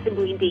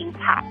possibly being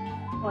topped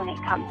when it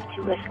comes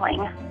to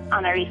whistling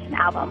on a recent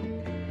album.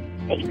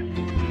 Thanks.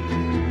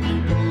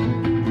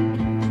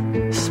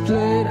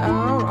 Split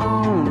our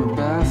own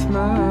bath mile,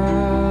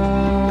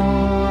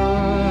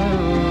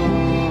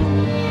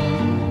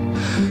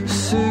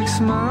 6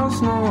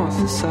 miles north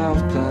and south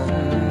Platte.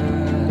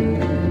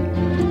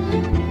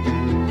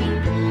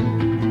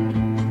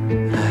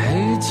 I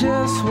hate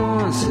just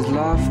once it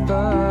laughed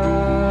back.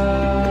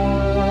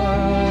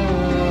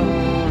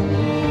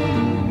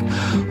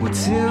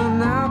 What's in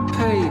that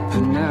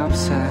paper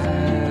knapsack?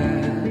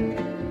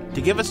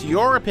 To give us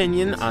your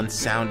opinion on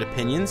Sound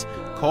Opinions,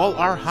 call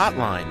our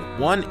hotline,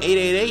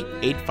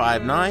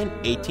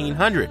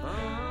 1-888-859-1800.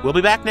 We'll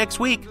be back next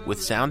week with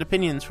Sound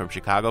Opinions from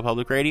Chicago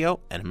Public Radio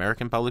and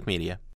American Public Media.